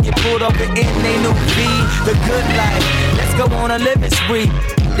 won't even get pulled over in they new feed. The good life, let's go on a living spree.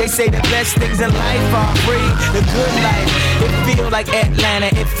 They say the best things in life are free. The good life, it feel like Atlanta,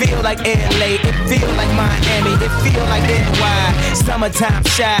 it feel like LA, it feel like Miami, it feel like NY. Summertime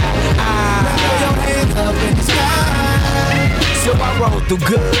shy. Throw your hands up in the sky. So I roll through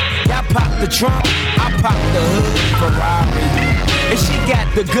good. Y'all pop the trunk, I pop the hood. Ferrari. And she got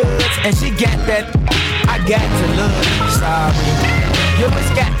the goods, and she got that. I got to look sorry. Yo,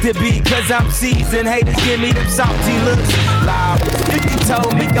 it's got to be, cause I'm seasoned. Haters give me them salty looks. Loud. If you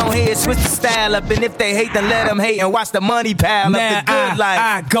told me, go ahead, switch the style up. And if they hate, then let them hate and watch the money pile up. The good life.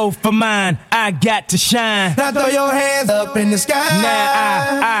 I go for mine, I got to shine. Now throw your hands up in the sky.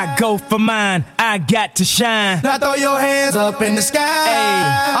 Now I go for mine, I got to shine. Now throw your hands up in the sky.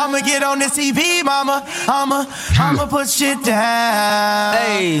 Hey. I'ma get on this TV, mama. I'ma put shit down.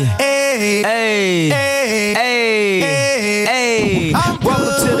 Hey, hey, hey, hey, hey, hey, hey.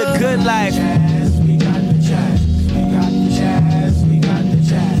 Welcome to the good life. We got the jazz, we got the jazz, we got the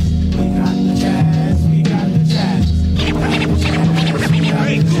jazz, we got the jazz, we got the jazz, we got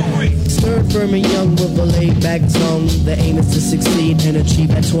the jazz. Stir firm and young with a laid-back tongue. The aim is to succeed and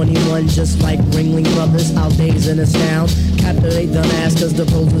achieve at 21. Just like Ringling Brothers, our days in astound. Captivate the mass cause the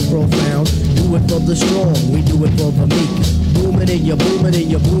pose is profound. Do it for the strong, we do it for the meek. Boom it in your boom it in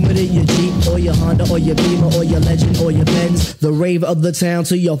your boom it in your Jeep or your Honda or your Beamer or your Legend or your Benz. The rave of the town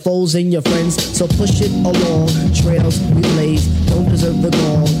to your foes and your friends. So push it along, trails we blaze. Don't deserve the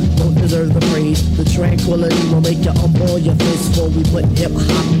gong, don't deserve the praise. The tranquility will make you unball your fists. For we put hip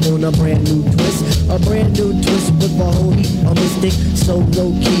hop on a brand new twist. A brand new twist with a whole heap of mystic. So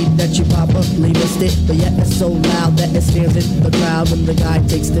low key that you probably missed it. But yet it's so loud that it stands in the crowd. When the guy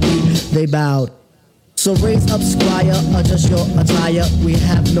takes the beat, they bowed. So raise up, squire, adjust your attire. We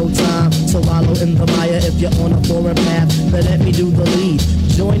have no time to wallow in the mire. If you're on a foreign path, then let me do the lead.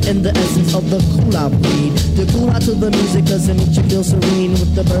 Join in the essence of the cool-out breed. The cool-out to the music cause it makes you feel serene.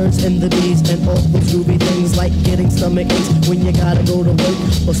 With the birds and the bees and all those groovy things. Like getting stomach aches when you gotta go to work.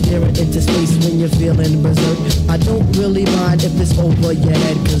 Or staring into space when you're feeling berserk. I don't really mind if it's over your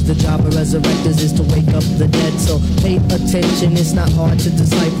head. Cause the job of resurrectors is to wake up the dead. So pay attention, it's not hard to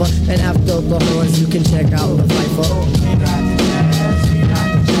decipher. And after the horns you can check out the Viper.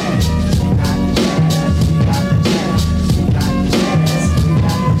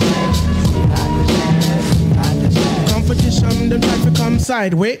 Competition, them try to come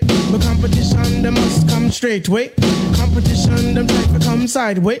sideways, but competition, they must come straight way. Competition, them try to come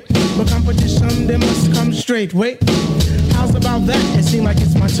sideways, but competition, they must come straight way. How's about that? It seems like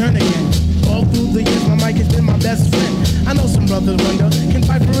it's my turn again. All through the years, my mic has been my best friend. I know some brothers wonder, can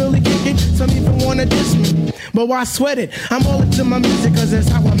Piper really kick it? Some even wanna diss me, but why sweat it? I'm all into my music cause that's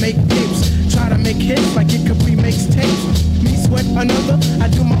how I make tapes. Try to make hits like it Capri makes tapes. Me sweat another, I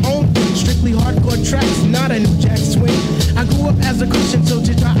do my own thing. Strictly hardcore tracks, not a new jack swing. I grew up as a Christian, so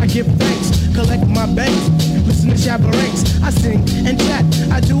to God I give thanks. Collect my banks, listen to Shabba Ranks. I sing and chat,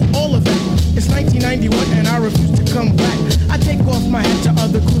 I do all of that. It's 1991 and I refuse to come back. I take off my hat to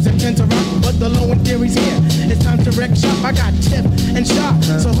other crews that tend to rock, but the low end theory's here. It's time to wreck shop, I got tip and shop,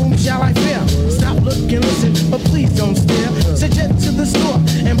 so whom shall I fear? Stop, look and listen, but please don't stare. Suggest to the store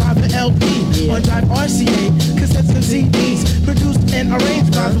and buy the LP on Drive RCA, cassettes and CDs, produced and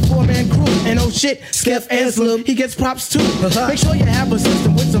arranged by the four-man crew. And oh shit, Skeff Anselm, he gets props too. Make sure you have a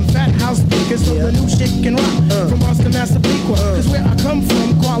system with some fat house speakers so the new shit can rock. From us to Master Pequa, cause where I come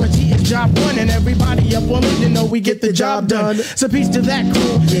from, quality is job one, and everybody up on it, you know we get the job done. So peace to that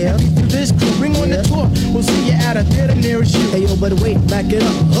crew, and peace to this crew. Bring on the tour, we'll see you at a theater nearest you. Hey yo, but wait, back it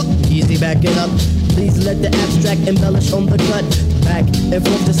up. Easy, back it up. Please let the abstract embellish on the cut. Back and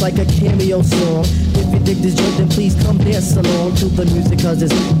forth just like a cameo song. If you dig this joint, then please come dance along to the music, cause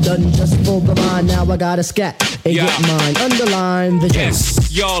it's done just for the mind. Now I gotta scat and Yeah. get mine. Underline the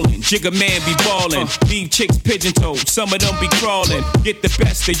Yes, y'allin', Jigga man be ballin'. Leave chicks pigeon-toed, some of them be crawlin'. Get the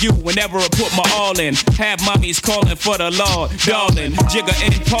best of you whenever I put my all in. Have mommies callin' for the Lord, darling. Jigga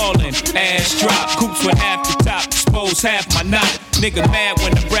and Paulin', ass drop, coops with half the top, expose half my knot. Nigga mad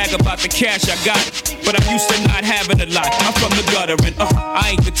when I brag about the cash I got, but I'm used to not having a lot. I'm from the gutter and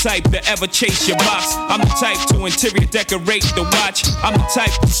I ain't the type to ever chase your box. I'm the type to interior decorate the watch. I'm the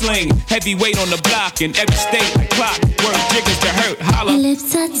type to sling heavyweight on the block in every state like clock. Word jiggers to hurt, holla. Your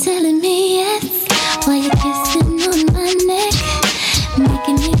lips are telling me yes while you're kissing on my neck,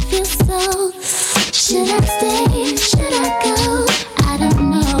 making me feel so. Should I stay? Should I go? I don't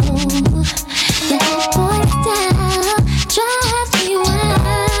know. That boy style drives me wild,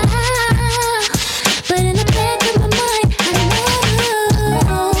 but in the back of my mind, I know.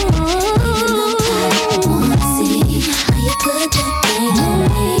 I wanna see how you put that thing on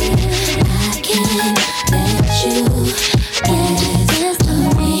me. I can't let you get this on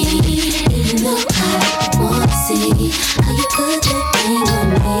me. Even though I wanna see how you put that thing on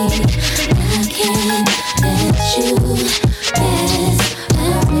me, I can't let you get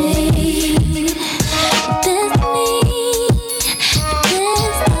on me.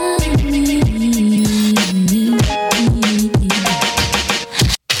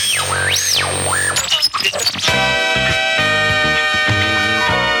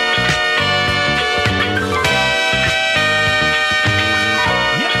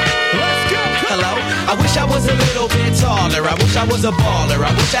 That's Hello? I wish I was a little bit taller. I wish I was a baller.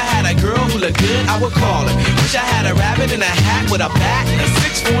 I wish I had a girl who looked good, I would call her. Wish I had a rabbit in a hat with a bat and a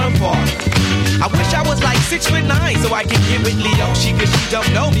 6'4" baller. I wish I was like 6'9" so I can get with Leoshi, cause she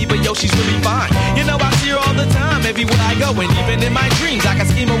don't know me, but yo, she's really fine. You know, I see her all the time, everywhere I go, and even in my dreams, I can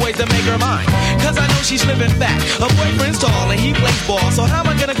scheme of ways to make her mine. Cause I know she's living fat. Her boyfriend's tall and he plays ball, so how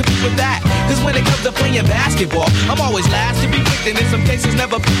am I gonna compete with that? Cause when it comes to playing basketball, I'm always last to be picked, and in some cases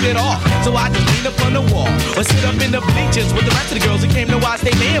never picked at all. So I just lean up on the wall, or sit up in the bleachers with the rest of the girls who came to watch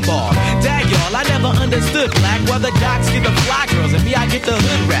they man ball. Dag y'all, I never understood black, why the jocks get the fly girls, and me I get the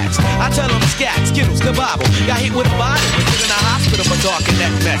hood rats. I tell them scat, skittles, kabobble, got hit with a bottle, and put in a hospital for talking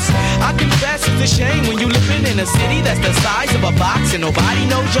that mess. I confess it's a shame when you living in a city that's the size of a box and nobody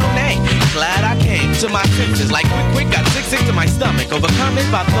knows your name. Glad I came to my senses, like quick, got sick to my stomach, overcoming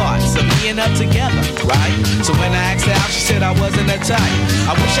my thoughts of me and her together, right? So when I asked her out, she said I wasn't a type.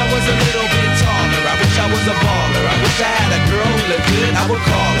 I wish I was a little bit taller, I wish I was a baller, I wish I had a girl who looked good, I would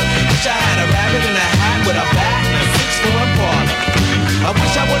call her. Wish I had a rabbit in a hat with a bat and a 6'4" baller. I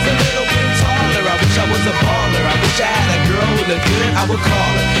wish I was a little bit taller, I wish I was a baller, I wish I had a girl who looked good, I would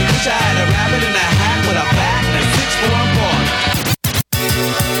call her. Wish I had a rabbit in a hat with a bat and a 6'4" baller.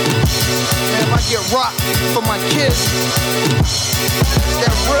 Damn, I get rocked for my kids. Is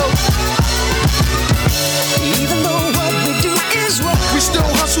that real? Even though what we do is wrong, we still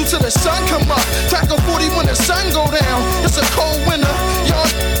hustle till the sun come up. Crack a 40 when the sun go down. It's a cold winter, y'all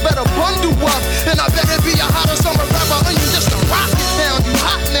better bundle up. And I better be a hotter summer rapper than you just to rock it down. You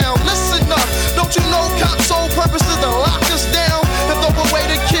hot now, listen up. Don't you know cops' sole purpose is to lock us down and throw away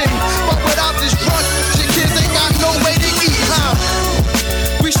the king? But without this drug, your kids ain't got no way to eat, huh?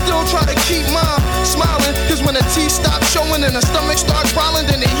 We still try to keep mom smiling, cause when the teeth stop showing and the stomach start growling,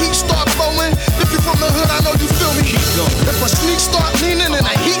 then the heat start flowing. If you're from the hood, I know you feel me. If my sneak start leaning and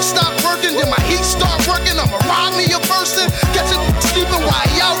the heat stop working, then my heat start working. I'ma rob me a person, catch it sleeping while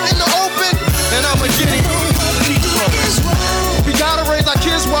he out in the open, and I'ma get it. We gotta raise our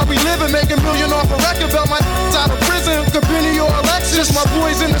kids while we live and make $1 million off a record belt. My out of prison, Cabrini or Alexis, my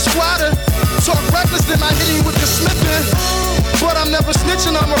boys in the squatter. Talk reckless, then I hit him with the snipping. But I'm never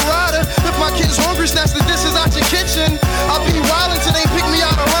snitching, I'm a rider. If my kid's hungry, snatch the dishes out your kitchen. I'll be wild until they pick me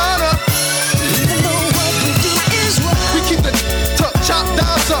out of lineup. We keep the chop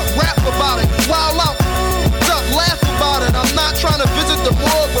downs up, rap about it, wild out, up, laugh about it. I'm not trying to visit the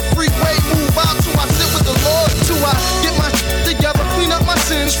morgue, but freeway move out till I sit with the Lord. Till I get my together, clean up my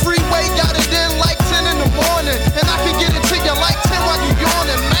sins. Freeway got it in like 10 in the morning, and I can get it to you like 10 while you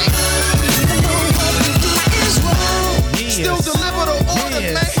yawning, man. Still deliver the order,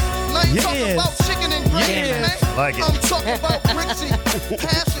 man. Now you talking about chicken and gravy, man. Like it. I'm talking about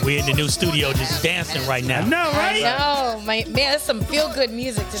Brixie. We're in the new studio just dancing right now. I know, man. That's some feel-good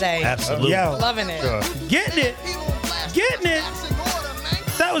music today. Absolutely. Yo. Loving it. Getting it. Getting it.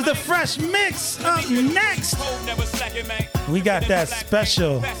 That was the Fresh Mix. Up next, we got that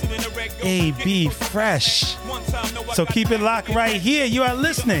special AB Fresh. So keep it locked right here. You are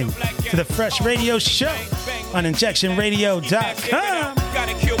listening to the Fresh Radio Show. on injectionradio.com.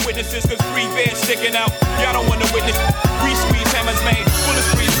 Gotta kill witnesses cause free bears sticking out. Y'all don't wanna witness. We squeeze hammers, man. Full of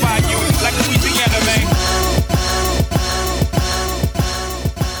squeeze by you like Louisiana, man.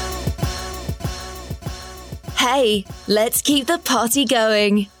 Hey, let's keep the party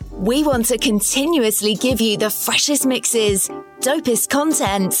going. We want to continuously give you the freshest mixes, dopest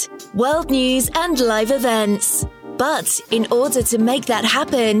content, world news, and live events. But in order to make that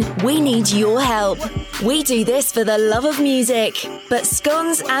happen, we need your help. We do this for the love of music, but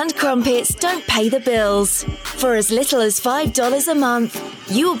scones and crumpets don't pay the bills. For as little as $5 a month,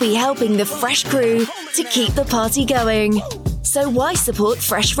 you'll be helping the Fresh crew to keep the party going. So why support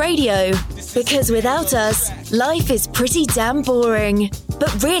Fresh Radio? Because without us, life is pretty damn boring.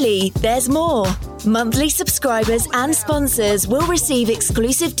 But really, there's more. Monthly subscribers and sponsors will receive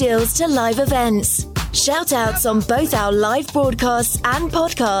exclusive deals to live events, shout-outs on both our live broadcasts and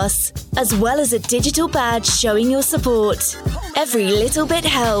podcasts, as well as a digital badge showing your support. Every little bit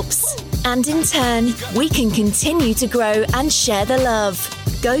helps. And in turn, we can continue to grow and share the love.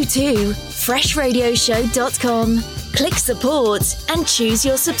 Go to FreshRadioShow.com, click support, and choose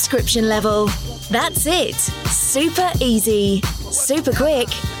your subscription level. That's it. Super easy, super quick,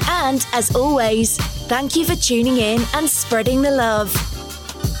 and as always, thank you for tuning in and spreading the love.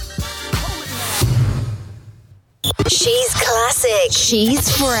 She's classic. She's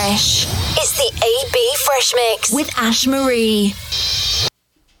fresh. It's the AB Fresh Mix with Ash Marie.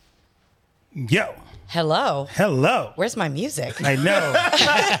 Yo. Hello. Hello. Where's my music? I know.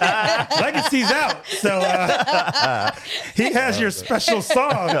 Legacy's out. So he has your special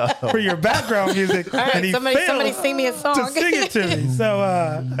song for your background music. All right, and he somebody failed sing me a song. to sing it to me. So,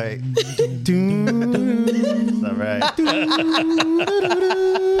 All right. All right.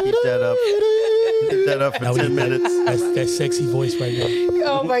 Keep that up. Keep that up for 10 minutes. That's that sexy voice right now.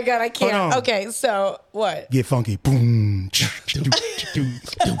 Oh my God, I Hold on. can't. Okay, so what? get funky. Boom.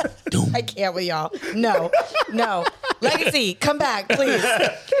 I can't with y'all. No. Legacy, come back, please.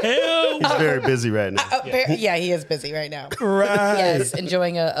 He's very busy right now. Yeah, he is busy right now. Right. Yes,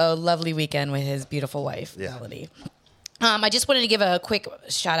 enjoying a lovely weekend with his beautiful wife, Melody. I just wanted to give a quick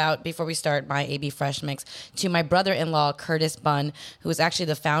shout out before we start my AB Fresh Mix to my brother-in-law, Curtis Bunn, who is actually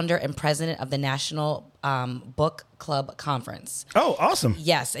the founder and president of the National Book Club Conference. Oh, awesome.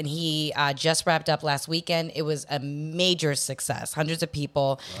 Yes, and he just wrapped up last weekend. It was a major success. Hundreds of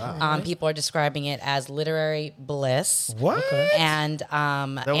people. Wow. People are describing it as literary bliss. What? Okay. And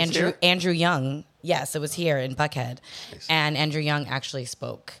Andrew Young. Yes, it was here in Buckhead. Nice. And Andrew Young actually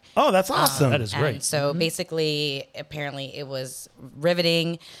spoke. Oh, that's awesome. That is great. And so basically, apparently it was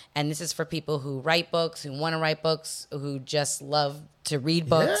riveting. And this is for people who write books, who want to write books, who just love to read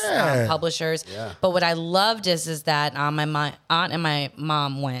books, publishers. Yeah. But what I loved is that my aunt and my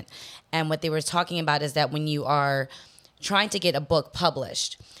mom went. And what they were talking about is that when you are trying to get a book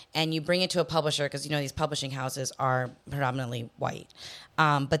published and you bring it to a publisher, because, you know, these publishing houses are predominantly white,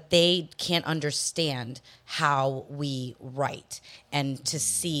 but they can't understand how we write and to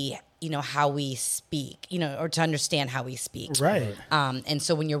see, you know, how we speak, you know, or to understand how we speak. Right. And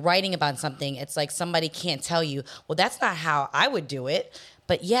so when you're writing about something, it's like somebody can't tell you, well, that's not how I would do it.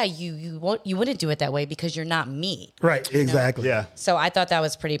 But yeah, you wouldn't do it that way because you're not me. Right, exactly. Yeah. So I thought that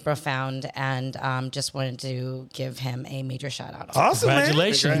was pretty profound, and just wanted to give him a major shout out. Awesome,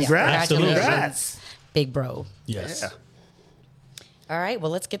 Congratulations. man. Congrats. Absolutely. Congrats. Big bro. Yes. Yeah. All right,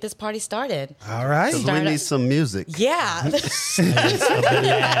 well, let's get this party started. All right. We need some music. Yeah.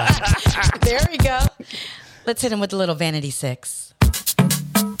 There we go. Let's hit him with a little Vanity 6.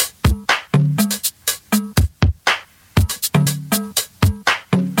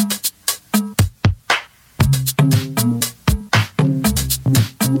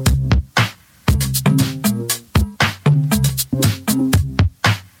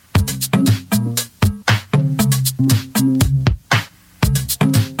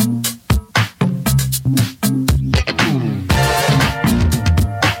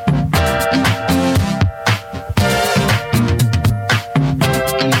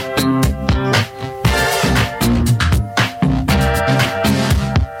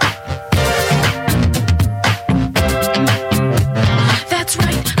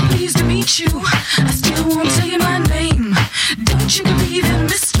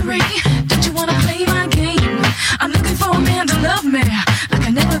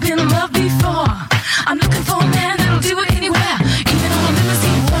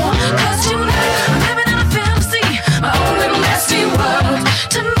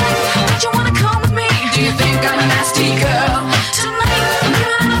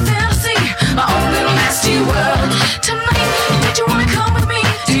 Tonight, would you wanna come with me?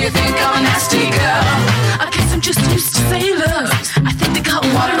 Do you think I'm a nasty girl? I guess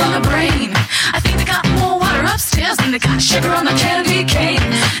and I got sugar on the candy cane.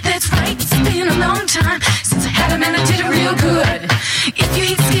 That's right, it's been a long time since I had a man that did it real good. If you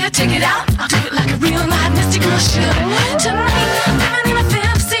ain't scared, take it out. I'll do it like a real live nasty girl should. Tonight, I'm living in a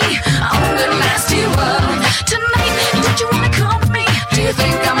fantasy, I'm gonna nasty world. Tonight, don't you wanna come with me? Do you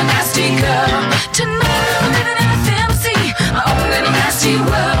think I'm a nasty girl? Tonight, I'm living in a fantasy, I'm gonna nasty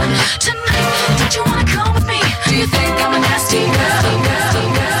world. Tonight, don't you wanna come with me? Do you think I'm a nasty girl?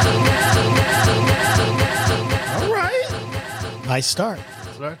 All right. Nice start.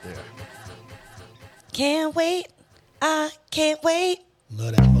 It's right there. Can't wait. I can't wait.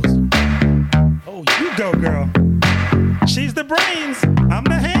 Love that poster. Oh, you go, girl. She's the brains. I'm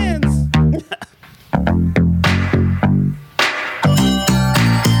the hands.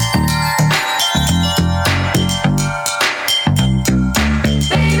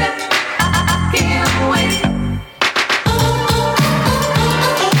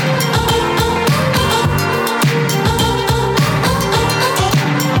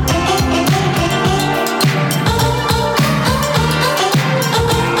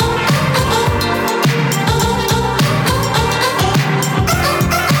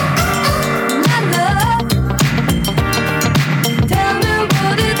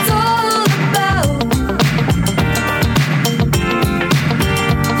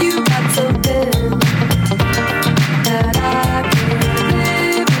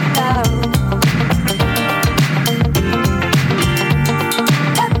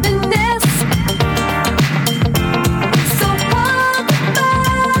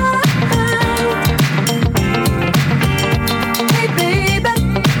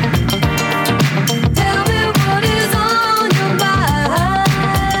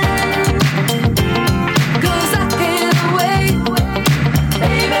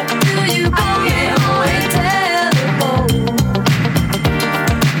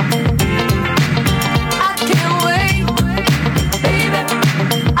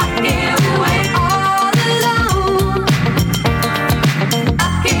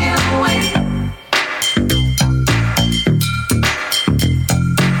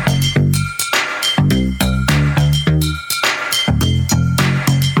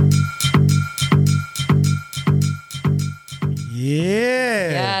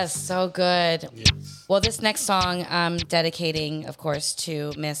 So good. Yes. Well, this next song I'm dedicating, of course,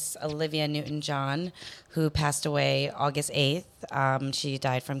 to Miss Olivia Newton-John, who passed away August 8th. She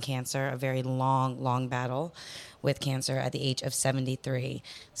died from cancer, a very long battle with cancer at the age of 73.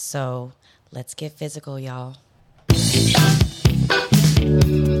 So let's get physical, y'all.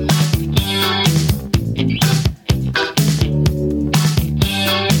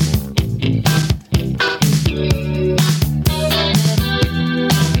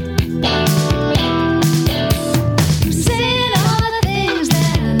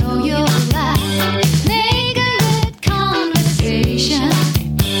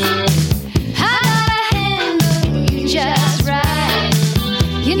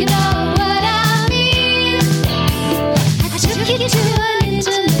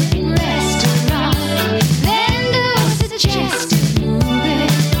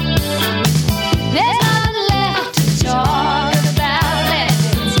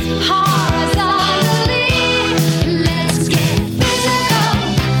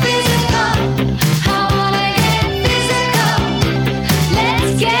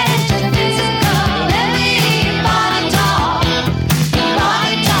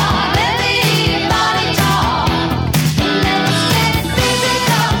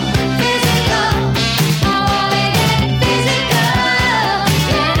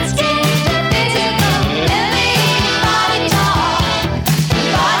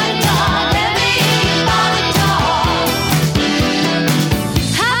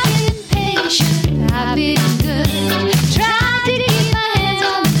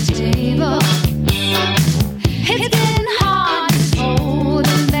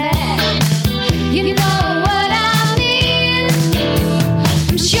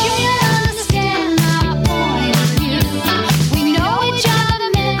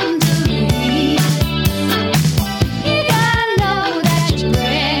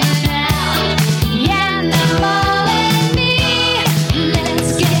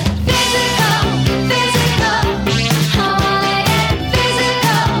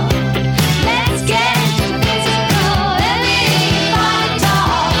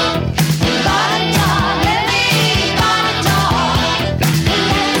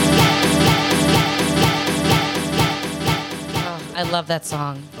 Love that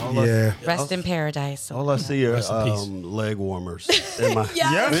song. Rest in paradise. All I see are leg warmers. In my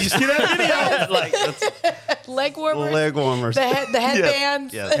yeah, you see that video? Leg warmers. Leg warmers. The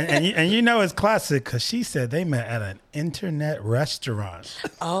headbands. Yes. And you know it's classic because she said they met at an internet restaurant.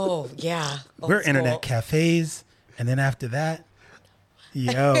 Oh, yeah. We're internet cafes. And then after that,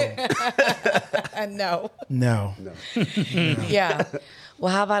 yo. No. No. Yeah.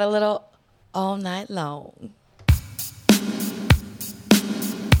 Well, how about a little All Night Long?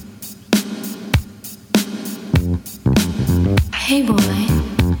 Hey boy,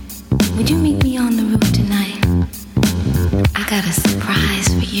 would you meet me on the roof tonight? I got a surprise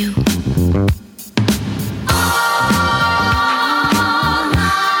for you.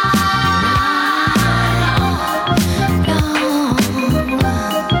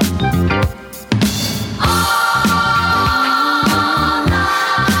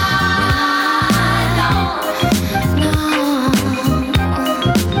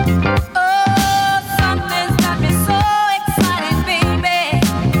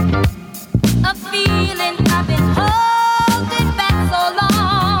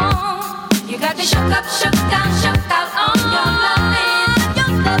 Shook out on your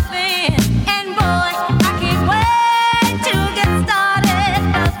loving, and boy, I can't wait to get started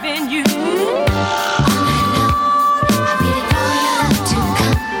loving you. All night long, I'm waiting for your love to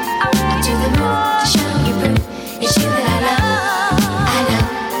come up to the roof to show you proof. It's you that I love.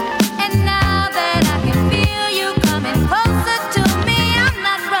 And now that I can feel you coming closer to me, I'm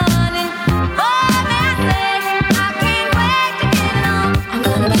not running. Oh, man, I can't wait to get it on. I'm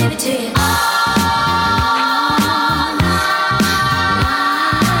gonna give it to you.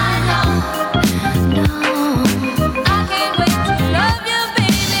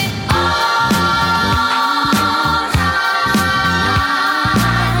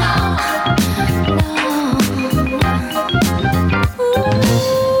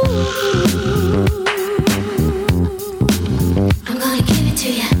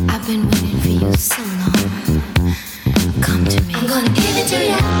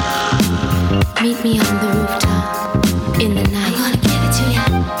 Meet me on the rooftop in the night. I'm gonna give it to you.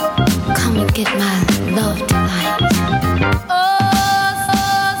 Come and get my love delight.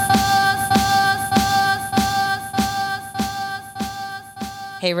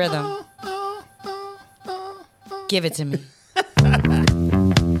 Hey, Rhythm. Give it to me.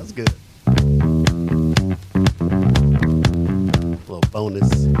 That's good. Little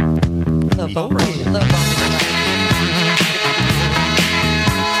bonus. Little bonus.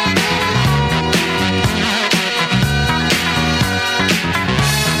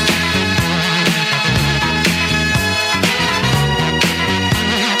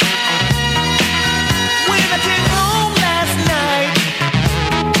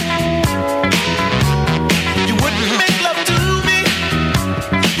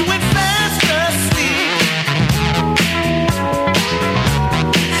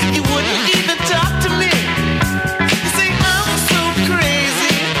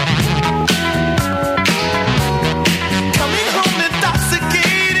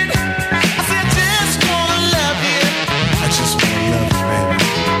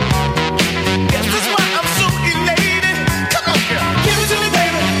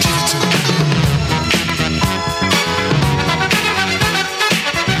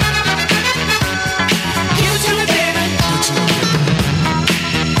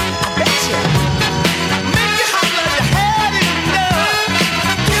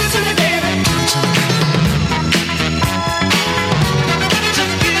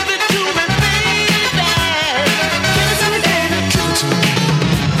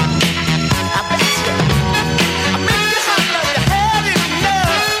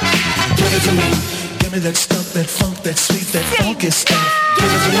 Give me that stuff, that funk, that sweet, that funky stuff. Give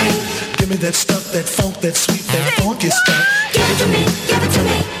it to me. Give me that stuff, that funk, that sweet, that funky stuff. Give it to me, give it to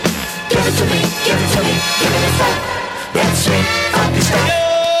me. Give it to me, give it to me. Give me that stuff, that sweet, funky stuff.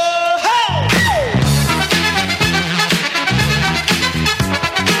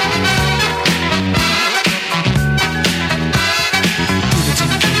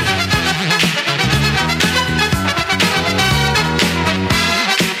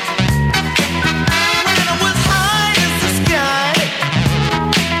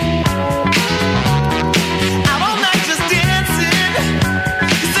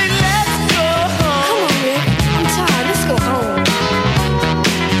 Come on, Rick. I'm tired. Let's go home.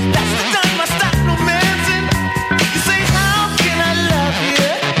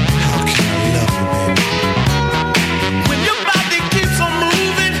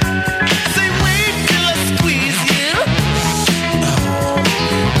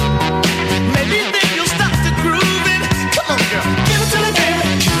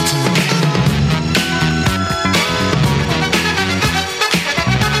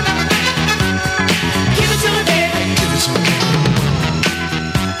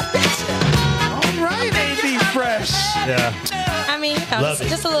 Yeah. I mean, you know, Love it.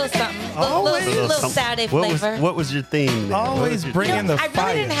 just a little something. Always. A little Saturday flavor. What was your theme? Then? Always bringing the I fire.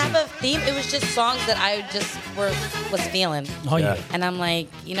 really didn't have a theme. It was just songs that I just was feeling. Oh, yeah. And I'm like,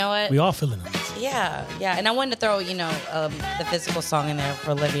 you know what? We all feeling it. Yeah. And I wanted to throw, the physical song in there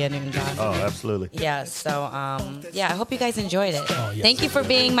for Olivia Newton-John. Oh, absolutely. Yeah. So, I hope you guys enjoyed it. Oh, yes. Thank you for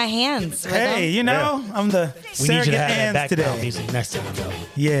being my hands. Hey, I'm the We need you surrogate to have that hands background today. music next time we go.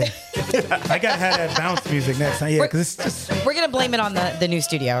 Yeah. I gotta have that bounce music next time. Yeah, because it's just. We're gonna blame it on the new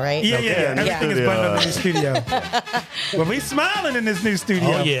studio, right? Yeah. Everything is blamed on the new studio. Well, we smiling in this new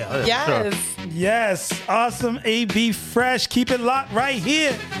studio. Oh, yeah. Yes. Yes. Awesome. AB Fresh. Keep it locked right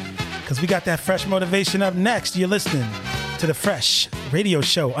here. Because we got that fresh motivation up next. You're listening to the Fresh Radio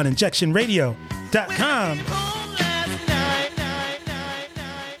Show on InjectionRadio.com.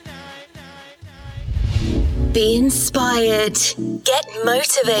 Be inspired. Get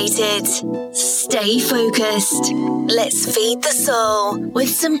motivated. Stay focused. Let's feed the soul with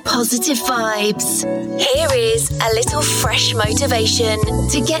some positive vibes. Here is a little fresh motivation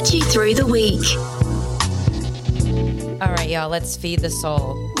to get you through the week. All right, y'all, let's feed the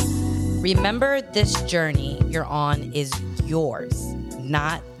soul. Remember, this journey you're on is yours,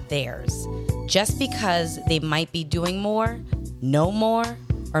 not theirs. Just because they might be doing more, know more,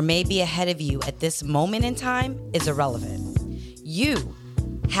 or may be ahead of you at this moment in time is irrelevant. You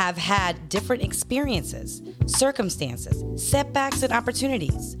have had different experiences, circumstances, setbacks, and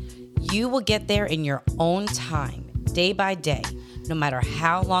opportunities. You will get there in your own time, day by day, no matter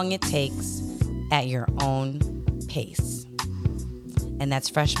how long it takes, at your own pace. And that's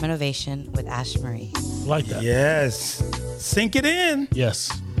Fresh Motivation with Ash Marie. Like that. Yes. Sink it in.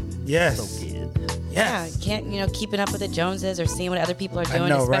 Yes. Yes. Yeah, you can't, keeping up with the Joneses or seeing what other people are doing,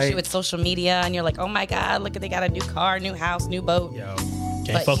 know, especially right? with social media. And you're like, oh my God, look, they got a new car, new house, new boat.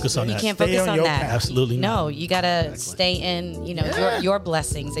 Can't focus on you that. can't Stay focus on on your that. path. Absolutely not. No, you gotta stay in, your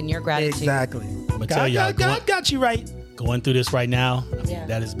blessings and your gratitude. Exactly. I'm gonna tell y'all, God got you right. going through this right now, Yeah.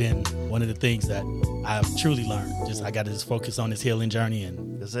 that has been one of the things that I've truly learned. I got to just focus on this healing journey,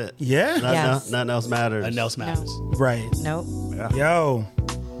 and That's it. Yeah. Nothing else matters. nothing else matters. Right. Nope. Yo,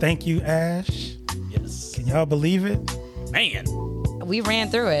 thank you, Ash. Yes. Can y'all believe it? Man, We ran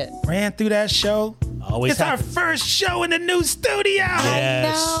through it. Ran through that show. always It's our happens. first show in the new studio.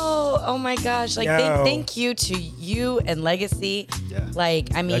 Yes. No. Oh my gosh. Like, Yo. thank you to you and Legacy. Yeah. Like,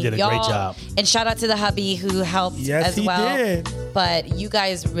 I mean, did a y'all. great job. And shout out to the hubby who helped Yes, as he well. did. But you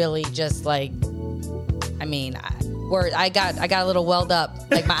guys really just I got a little welled up.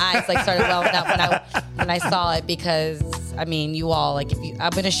 Like my eyes started welling up when I saw it, because I mean, you all I'm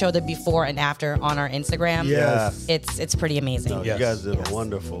gonna show the before and after on our Instagram. Yes. It's pretty amazing. No, you guys did a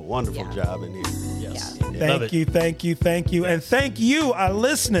wonderful job in here. Yes. Thank you. And thank you, our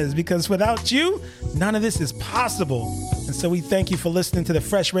listeners, because without you, none of this is possible. And so we thank you for listening to the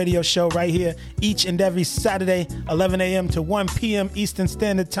Fresh Radio Show right here each and every Saturday, 11 a.m. to 1 p.m. Eastern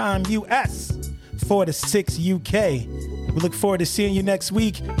Standard Time, U.S., 4 to 6 UK. We look forward to seeing you next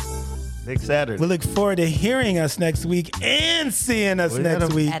week. Big Saturday. We look forward to hearing us next week and seeing us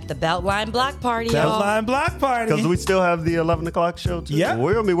next week. At the Beltline Block Party, y'all. Beltline Block Party. Because we still have the 11 o'clock show, too. Yeah.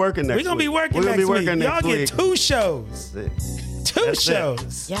 We're going to be working next week. We're going to be working We're gonna next be working week. next Y'all week. get 2 shows. Two That's it.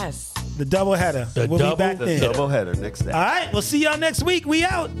 shows. Yes. The double header. We'll be back The then. double header next day. All right, we'll see y'all next week. We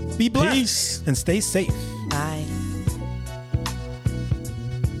out. Be blessed and stay safe. Bye.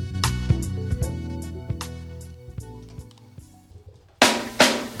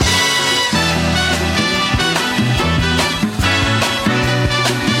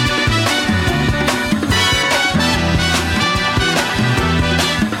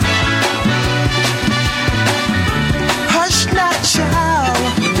 Hush now, child,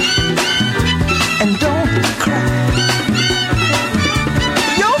 and don't cry.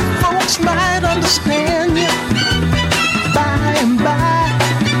 Your folks might understand you by and by.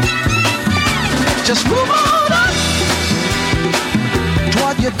 Just move on up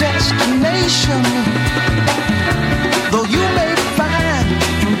toward your destination. Though you may find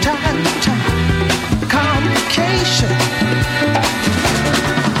from time to time complication.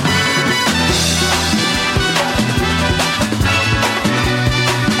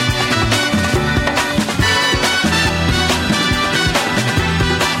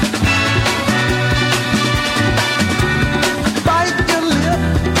 Bite your lip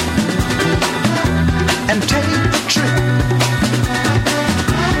and take the trip.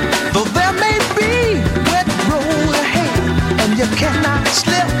 Though there may be wet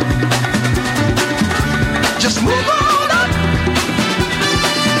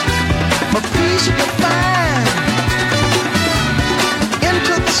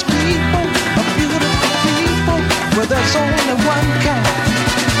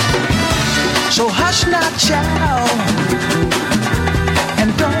watch out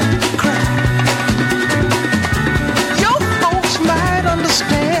and don't cry. Your folks might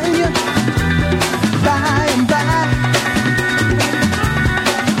understand you by and by.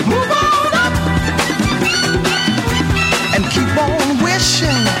 Move on up and keep on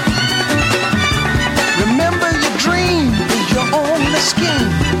wishing. Remember your dream is your only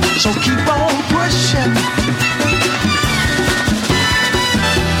scheme, so keep on pushing.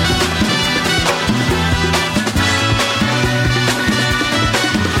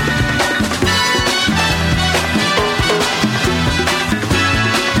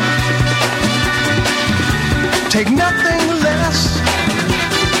 Take nothing less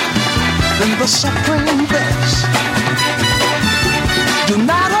than the supreme best. Do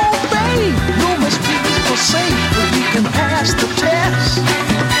not obey rumors people say, but you can pass the test.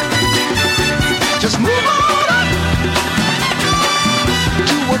 Just move on up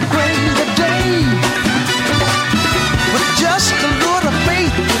to a greater day. With just a little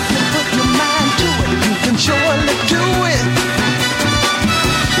faith, if you put your mind to it, you can surely do it.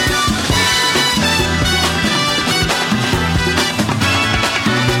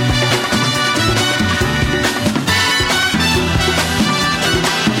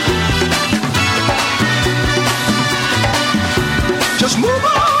 Just move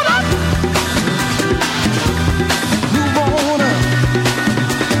on.